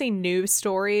want to see new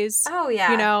stories. Oh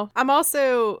yeah. You know,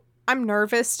 I'm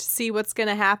nervous to see what's going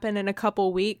to happen in a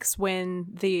couple weeks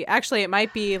when it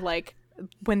might be like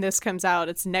when this comes out,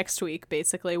 it's next week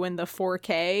basically, when the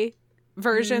 4K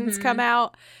versions come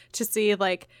out, to see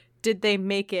like, did they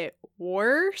make it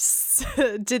worse?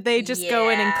 Did they just go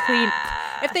in and clean?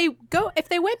 If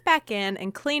they went back in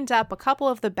and cleaned up a couple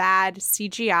of the bad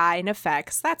CGI and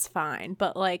effects, that's fine.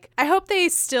 But like, I hope they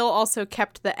still also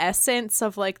kept the essence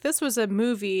of like, this was a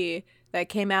movie that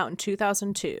came out in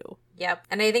 2002. Yep.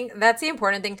 And I think that's the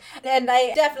important thing. And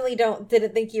I definitely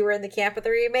didn't think you were in the camp of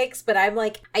the remakes, but I'm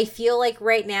like, I feel like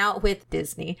right now with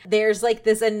Disney, there's like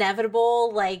this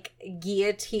inevitable like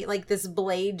guillotine, like this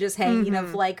blade just hanging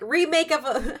of like remake of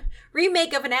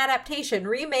an adaptation,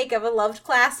 remake of a loved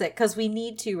classic, because we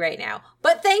need to right now.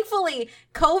 But thankfully,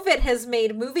 COVID has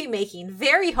made movie making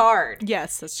very hard.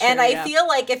 Yes, that's true. And I feel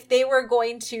like if they were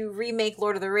going to remake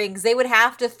Lord of the Rings, they would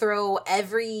have to throw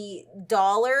every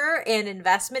dollar and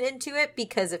investment into it,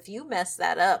 because if you mess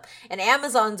that up, and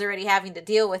Amazon's already having to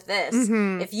deal with this,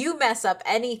 if you mess up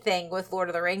anything with Lord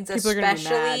of the Rings,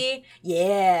 especially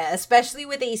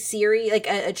with a series, like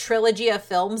a trilogy of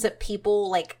films that people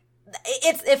like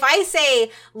it's, if I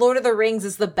say Lord of the Rings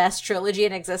is the best trilogy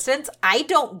in existence, I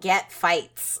don't get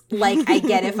fights like I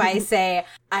get if I say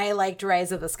I liked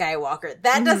Rise of the Skywalker.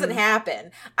 That doesn't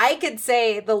happen. I could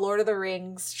say the Lord of the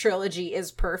Rings trilogy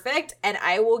is perfect, and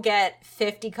I will get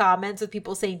 50 comments with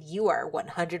people saying, you are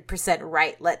 100%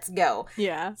 right, let's go.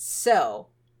 Yeah. So,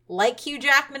 like Hugh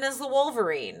Jackman as the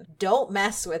Wolverine, don't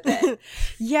mess with it.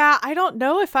 Yeah, I don't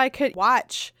know if I could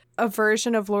watch a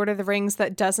version of Lord of the Rings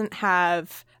that doesn't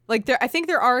have, like, I think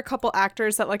there are a couple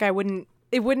actors that, like, it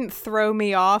wouldn't throw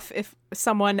me off if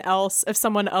someone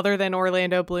other than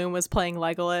Orlando Bloom was playing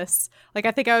Legolas. Like,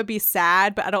 I think I would be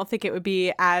sad, but I don't think it would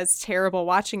be as terrible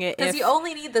watching it. Because you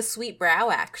only need the sweet brow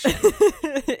action.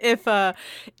 if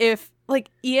like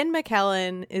Ian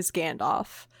McKellen is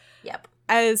Gandalf. Yep.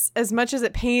 As much as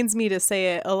it pains me to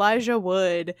say it, Elijah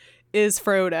Wood is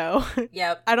Frodo.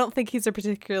 Yep. I don't think he's a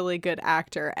particularly good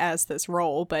actor as this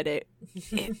role, but it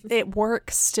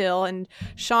works still. And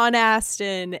Sean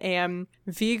Astin and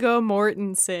Viggo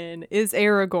Mortensen is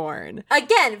Aragorn.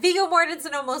 Again, Viggo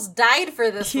Mortensen almost died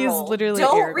for this role. He's literally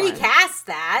Don't Aragorn. Recast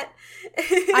that.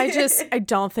 I just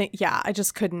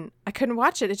couldn't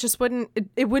watch it. It just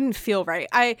wouldn't feel right.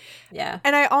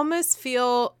 And I almost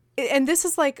feel, and this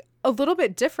is like a little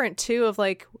bit different too of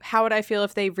like how would I feel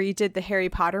if they redid the Harry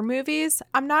Potter movies.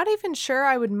 I'm not even sure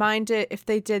I would mind it if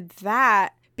they did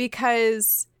that,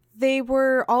 because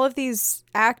all of these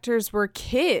actors were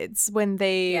kids when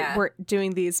they were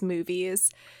doing these movies.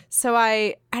 So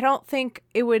I don't think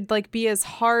it would like be as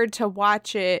hard to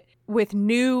watch it with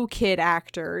new kid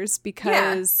actors,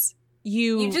 because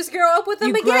you just grow up with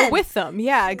them again. Grow with them.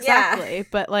 Yeah, exactly. Yeah.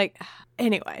 But like,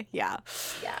 anyway, yeah.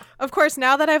 Of course,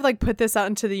 now that I've like put this out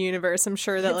into the universe, I'm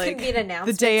sure that like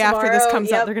the day after this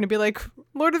comes out, they're going to be like,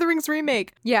 Lord of the Rings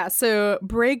remake. Yeah, so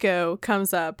Brago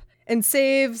comes up and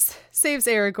saves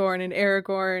Aragorn, and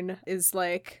Aragorn is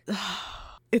like,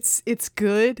 it's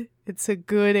good. It's a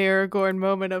good Aragorn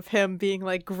moment of him being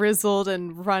like grizzled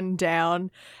and run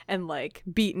down and like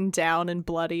beaten down and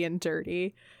bloody and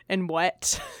dirty and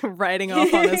wet, riding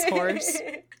off on his horse.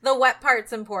 The wet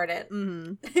part's important.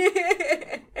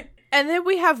 Mm-hmm. And then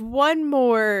we have one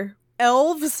more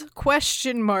elves ?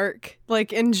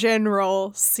 Like in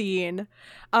general scene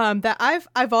that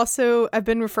I've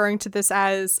been referring to this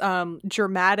as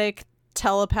dramatic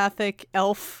telepathic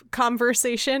elf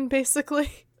conversation, basically.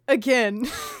 Again,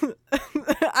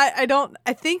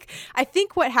 I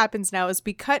think what happens now is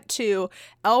we cut to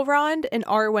Elrond and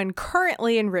Arwen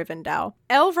currently in Rivendell.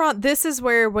 Elrond, this is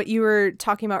where what you were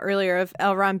talking about earlier of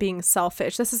Elrond being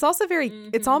selfish. This is also very,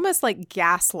 it's almost like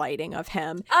gaslighting of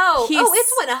him.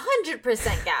 It's 100%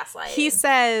 gaslighting. He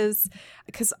says,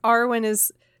 because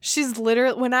Arwen she's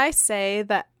literally, when I say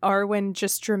that Arwen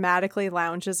just dramatically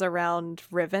lounges around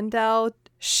Rivendell,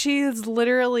 she's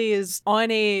literally is on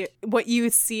what you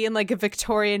see in like a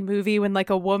Victorian movie when like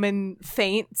a woman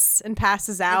faints and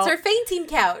passes out. It's her fainting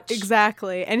couch.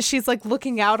 Exactly. And she's like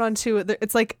looking out onto it.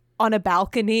 It's like on a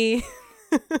balcony.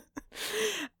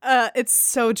 It's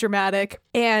so dramatic.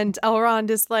 And Elrond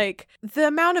is like, the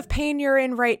amount of pain you're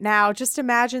in right now, just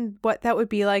imagine what that would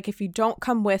be like if you don't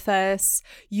come with us.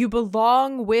 You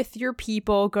belong with your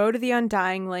people. Go to the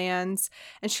Undying Lands.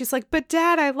 And she's like, but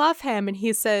Dad, I love him. And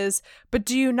he says, but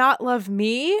do you not love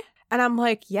me? And I'm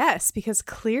like, yes, because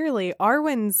clearly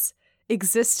Arwen's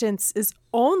existence is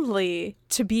only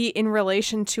to be in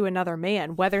relation to another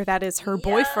man, whether that is her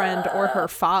boyfriend or her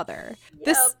father.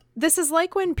 Yep. This is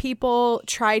like when people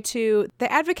they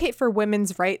advocate for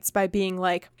women's rights by being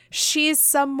like, she's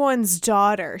someone's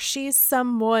daughter, she's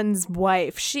someone's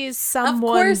wife, she's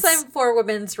someone's... Of course I'm for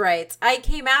women's rights. I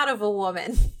came out of a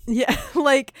woman. Yeah,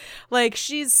 like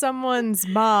she's someone's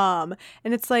mom.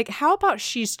 And it's like, how about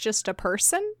she's just a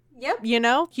person? Yep. You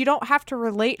know, you don't have to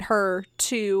relate her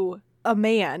to a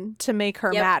man to make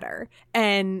her matter.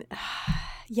 And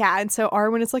yeah, and so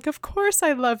Arwen is like, of course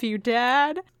I love you,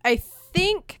 Dad. I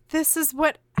think this is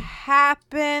what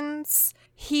happens.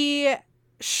 He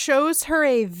shows her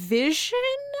a vision,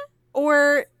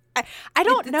 or I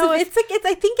don't know. I think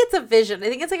it's a vision. I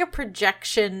think it's like a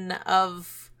projection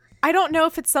of. I don't know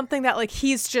if it's something that like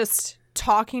he's just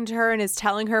talking to her and is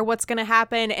telling her what's going to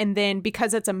happen, and then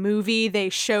because it's a movie, they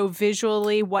show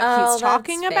visually what he's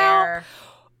talking about. Fair.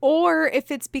 Or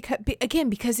if it's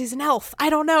because he's an elf.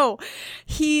 I don't know.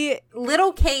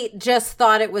 Little Kate just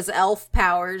thought it was elf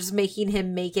powers making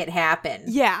him make it happen.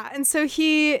 Yeah. And so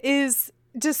he is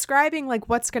describing like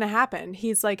what's going to happen.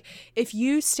 He's like, if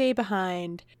you stay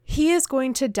behind, he is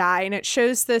going to die. And it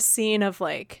shows this scene of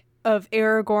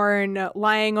Aragorn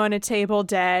lying on a table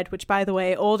dead, which by the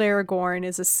way, old Aragorn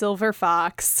is a silver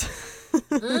fox.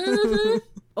 Mm-hmm.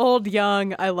 Old,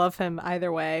 young, I love him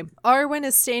either way. Arwen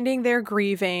is standing there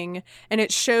grieving, and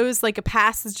it shows like a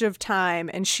passage of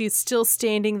time, and she's still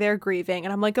standing there grieving.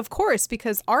 And I'm like, of course,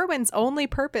 because Arwen's only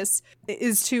purpose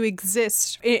is to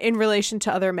exist in relation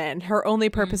to other men. Her only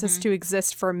purpose is to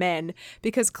exist for men,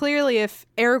 because clearly if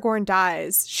Aragorn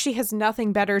dies, she has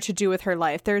nothing better to do with her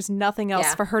life. There's nothing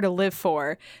else for her to live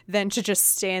for than to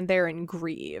just stand there and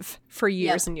grieve for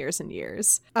years and years and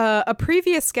years. A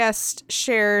previous guest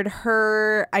shared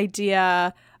her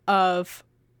idea of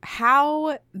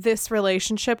how this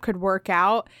relationship could work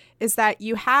out is that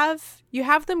you have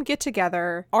them get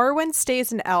together. Arwen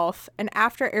stays an elf, and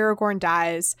after Aragorn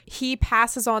dies, he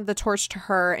passes on the torch to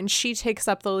her, and she takes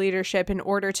up the leadership in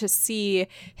order to see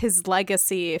his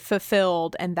legacy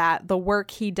fulfilled, and that the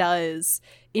work he does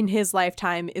in his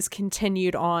lifetime is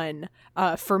continued on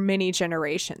for many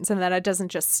generations, and that it doesn't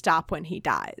just stop when he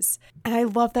dies. And I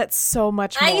love that so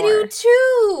much more. I do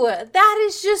too. That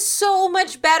is just so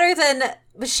much better than,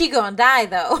 but she gonna die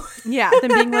though. Yeah,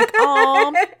 than being like,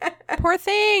 oh, poor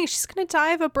thing, she's gonna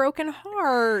die of a broken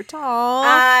heart. Aw.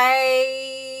 I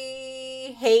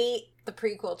hate the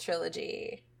prequel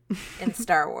trilogy in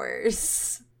Star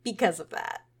Wars because of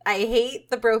that. I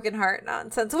hate the broken heart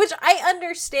nonsense, which I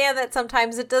understand that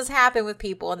sometimes it does happen with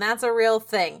people, and that's a real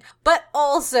thing. But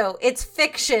also, it's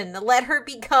fiction. Let her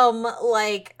become,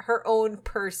 like, her own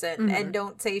person, and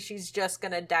don't say she's just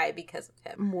gonna die because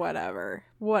of him. Whatever.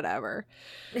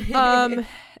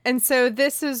 And so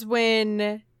this is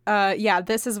when...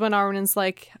 this is when Arwen's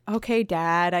like, okay,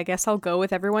 Dad, I guess I'll go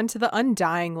with everyone to the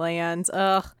Undying Lands.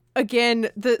 Ugh. Again,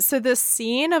 this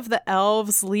scene of the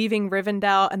elves leaving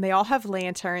Rivendell, and they all have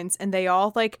lanterns, and they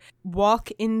all like walk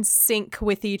in sync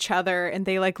with each other, and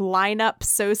they like line up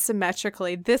so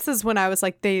symmetrically. This is when I was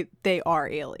like, they are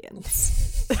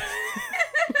aliens.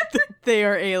 They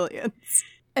are aliens.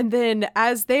 And then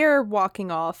as they're walking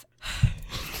off,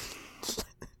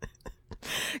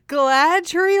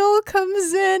 Galadriel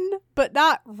comes in, but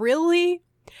not really.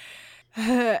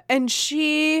 And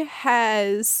she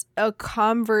has a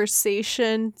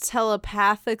conversation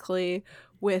telepathically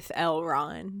with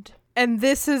Elrond. And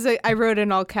this is, I wrote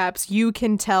in all caps, you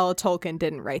can tell Tolkien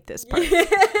didn't write this part.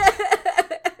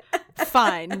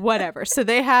 Fine, whatever. So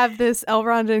they have this,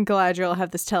 Elrond and Galadriel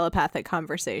have this telepathic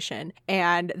conversation.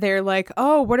 And they're like,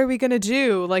 oh, what are we going to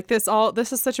do? Like this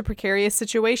is such a precarious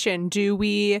situation. Do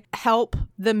we help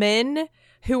the men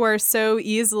who are so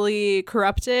easily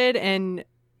corrupted? And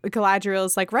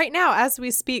Galadriel's like, right now, as we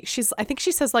speak, I think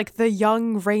she says like the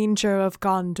young ranger of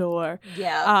Gondor.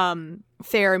 Yeah.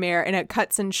 Faramir, and it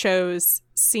cuts and shows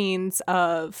scenes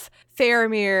of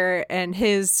Faramir and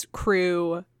his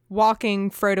crew walking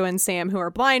Frodo and Sam, who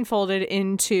are blindfolded,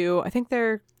 into, I think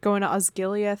they're going to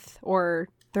Osgiliath, or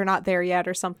they're not there yet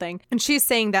or something. And she's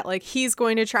saying that like he's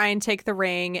going to try and take the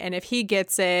ring, and if he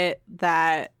gets it,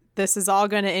 that this is all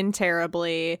going to end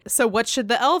terribly. So what should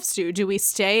the elves do? Do we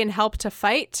stay and help to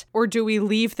fight, or do we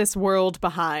leave this world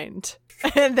behind?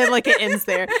 And then like it ends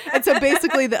there. And so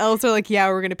basically the elves are like, yeah,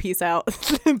 we're going to peace out.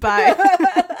 Bye.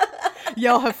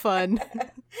 Y'all have fun.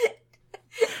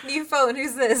 New phone,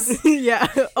 who's this? Yeah.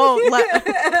 Oh,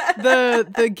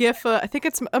 the gif, I think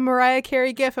it's a Mariah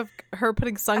Carey gif of her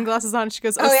putting sunglasses on. She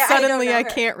goes, yeah, suddenly I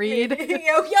can't read. Yo,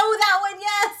 that one,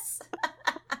 yes!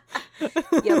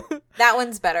 Yep, that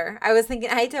one's better. I was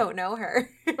thinking, I don't know her.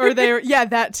 Or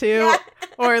that too. Yeah.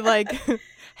 Or like,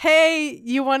 hey,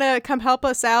 you want to come help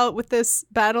us out with this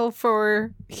battle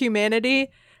for humanity?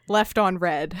 Left on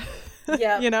red.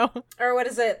 Yeah. You know? Or what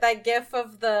is it? That gif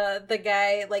of the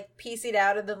guy like piecing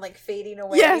out and then like fading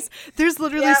away. Yes. There's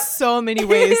literally so many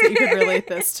ways that you could relate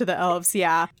this to the elves.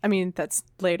 Yeah. I mean, that's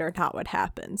later not what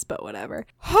happens, but whatever.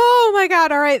 Oh my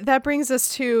God. All right. That brings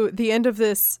us to the end of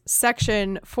this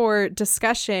section for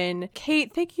discussion.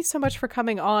 Kate, thank you so much for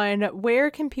coming on. Where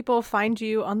can people find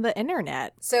you on the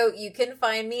internet? So you can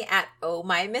find me at Oh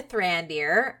My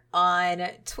Mithrandir on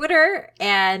Twitter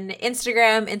and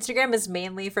Instagram. Instagram is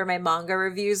mainly for my manga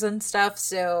reviews and stuff,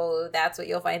 so that's what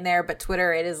you'll find there. But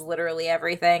Twitter, it is literally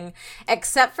everything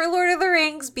except for Lord of the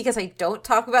Rings, because I don't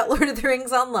talk about Lord of the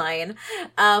Rings online.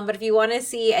 But if you want to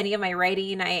see any of my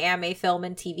writing, I am a film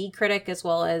and TV critic as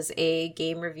well as a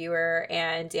game reviewer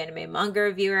and anime manga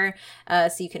reviewer, so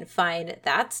you can find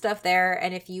that stuff there.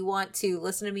 And if you want to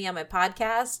listen to me on my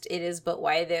podcast, it is But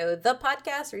Why Though, the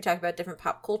podcast, where we talk about different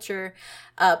pop culture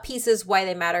pieces, why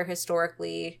they matter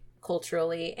historically,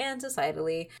 culturally, and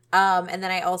societally. And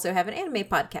then I also have an anime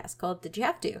podcast called Did You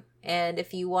Have To? And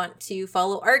if you want to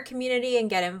follow our community and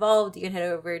get involved, you can head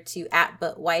over to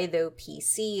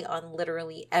 @ButWhyThoughPC on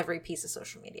literally every piece of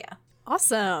social media.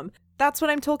 Awesome. That's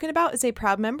What I'm Talking About is a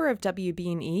proud member of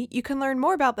WB&E. You can learn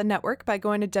more about the network by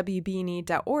going to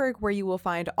WBNE.org, where you will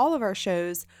find all of our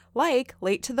shows, like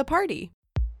Late to the Party.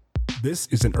 This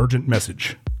is an urgent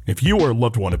message. If you or a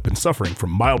loved one have been suffering from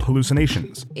mild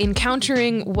hallucinations,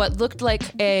 encountering what looked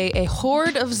like a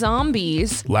horde of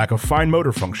zombies, lack of fine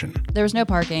motor function, there was no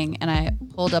parking, and I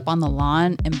pulled up on the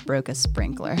lawn and broke a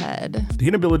sprinkler head, the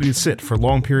inability to sit for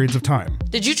long periods of time.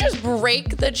 Did you just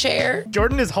break the chair?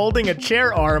 Jordan is holding a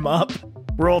chair arm up.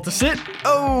 Roll to sit.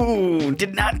 Oh,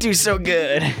 did not do so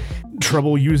good.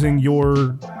 Trouble using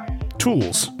your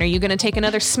tools. Are you gonna take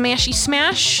another smashy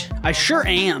smash? I sure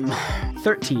am.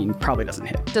 13 probably doesn't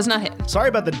hit. Does not hit. Sorry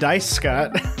about the dice,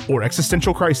 Scott. Or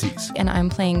existential crises. and I'm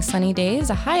playing Sunny Days,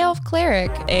 a high elf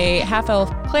cleric, a half elf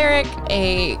cleric,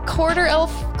 a quarter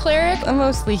elf cleric, a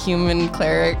mostly human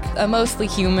cleric, a mostly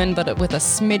human but with a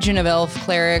smidgen of elf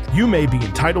cleric. You may be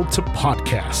entitled to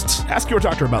podcasts. Ask your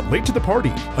doctor about Late to the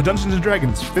Party, a Dungeons &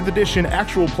 Dragons 5th edition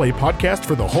actual play podcast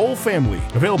for the whole family.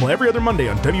 Available every other Monday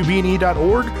on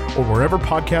WBNE.org or wherever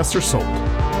podcasts are sold.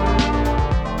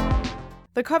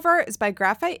 The cover is by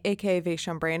Graphite, aka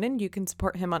Vaishon Brandon. You can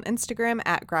support him on Instagram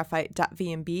at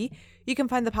graphite.vmb. You can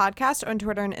find the podcast on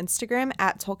Twitter and Instagram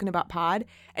at TolkienAboutPod.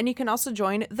 And you can also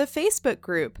join the Facebook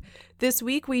group. This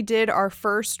week we did our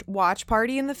first watch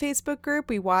party in the Facebook group.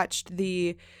 We watched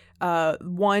the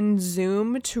one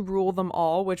Zoom to Rule Them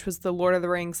All, which was the Lord of the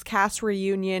Rings cast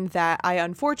reunion that I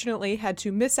unfortunately had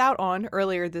to miss out on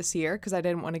earlier this year because I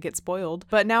didn't want to get spoiled.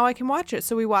 But now I can watch it.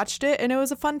 So we watched it and it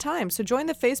was a fun time. So join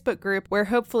the Facebook group where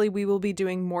hopefully we will be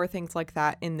doing more things like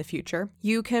that in the future.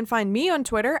 You can find me on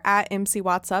Twitter at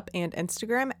MCWattsUp and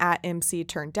Instagram at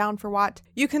MCTurnedDownForWatt.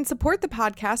 You can support the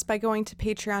podcast by going to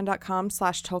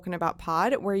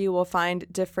patreon.com/TolkienAboutPod, where you will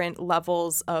find different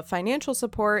levels of financial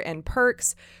support and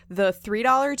perks. The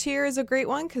 $3 tier is a great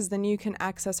one because then you can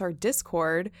access our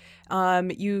Discord.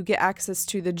 You get access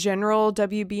to the general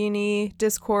WB&E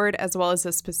Discord as well as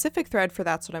a specific thread for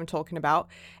That's What I'm Talking About.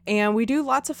 And we do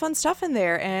lots of fun stuff in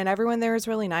there and everyone there is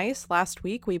really nice. Last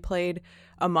week we played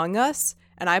Among Us.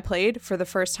 And I played for the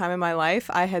first time in my life.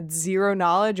 I had zero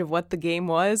knowledge of what the game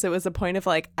was. It was a point of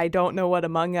like, I don't know what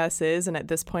Among Us is. And at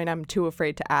this point, I'm too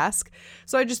afraid to ask.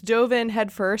 So I just dove in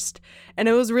head first. And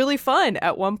it was really fun.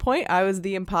 At one point, I was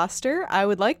the imposter. I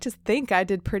would like to think I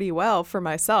did pretty well for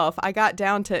myself. I got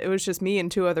down to, it was just me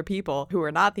and two other people who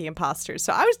were not the imposters.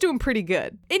 So I was doing pretty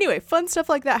good. Anyway, fun stuff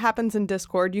like that happens in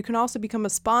Discord. You can also become a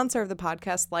sponsor of the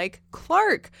podcast like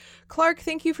Clark. Clark,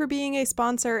 thank you for being a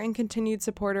sponsor and continued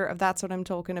supporter of That's What I'm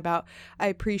Talking About. I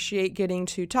appreciate getting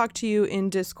to talk to you in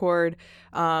Discord.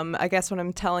 I guess what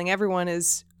I'm telling everyone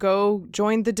is go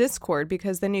join the Discord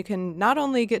because then you can not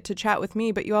only get to chat with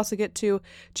me, but you also get to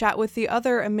chat with the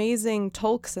other amazing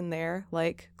Tolks in there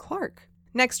like Clark.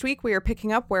 Next week, we are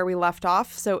picking up where we left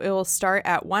off, so it will start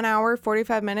at 1 hour,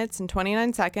 45 minutes, and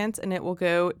 29 seconds, and it will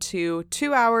go to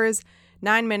 2 hours,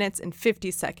 9 minutes and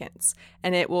 50 seconds,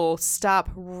 and it will stop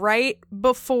right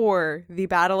before the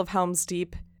Battle of Helm's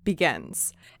Deep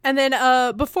begins. And then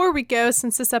before we go,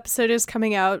 since this episode is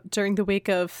coming out during the week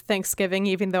of Thanksgiving,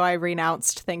 even though I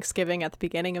renounced Thanksgiving at the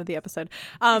beginning of the episode,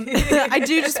 I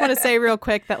do just want to say real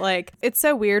quick that like it's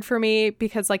so weird for me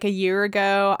because like a year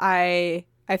ago I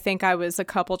think I was a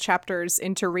couple chapters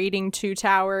into reading Two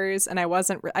Towers and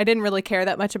I didn't really care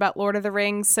that much about Lord of the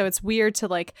Rings. So it's weird to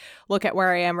like look at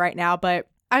where I am right now. But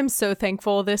I'm so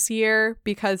thankful this year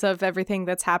because of everything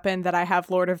that's happened that I have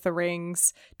Lord of the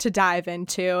Rings to dive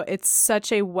into. It's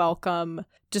such a welcome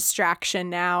distraction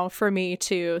now for me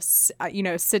to,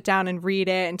 sit down and read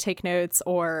it and take notes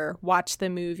or watch the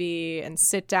movie and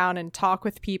sit down and talk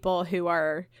with people who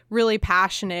are really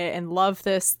passionate and love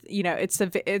this. You know,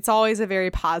 it's always a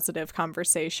very positive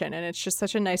conversation and it's just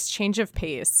such a nice change of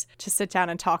pace to sit down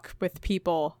and talk with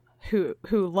people who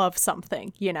love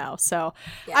something, so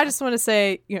yeah. I just want to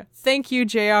say, thank you,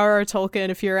 J.R.R. Tolkien,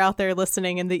 if you're out there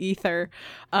listening in the ether.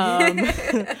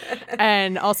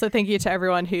 And also thank you to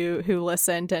everyone who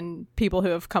listened and people who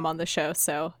have come on the show.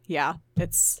 So yeah,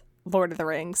 it's Lord of the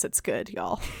Rings. It's good,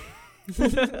 y'all.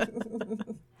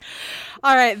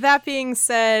 All right. That being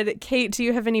said, Kate, do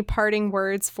you have any parting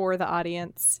words for the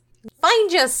audience? Find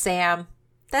just Sam.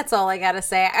 That's all I gotta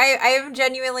say. I am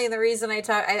genuinely the reason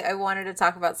I wanted to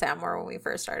talk about Sam more when we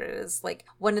first started is like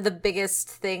one of the biggest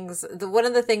things, one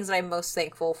of the things that I'm most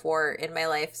thankful for in my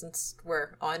life since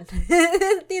we're on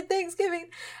the Thanksgiving.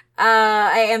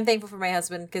 I am thankful for my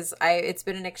husband because it's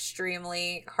been an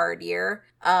extremely hard year.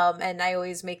 And I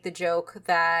always make the joke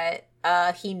that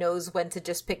he knows when to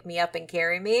just pick me up and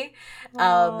carry me.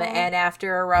 And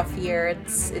after a rough year,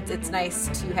 it's nice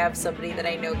to have somebody that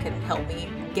I know can help me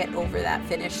get over that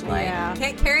finish line. Yeah. He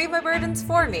can't carry my burdens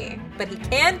for me, but he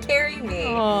can carry me.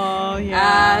 Oh,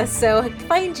 yeah. So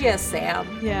find you,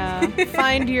 Sam. Yeah.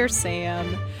 Find your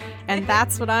Sam. And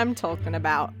that's what I'm talking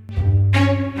about.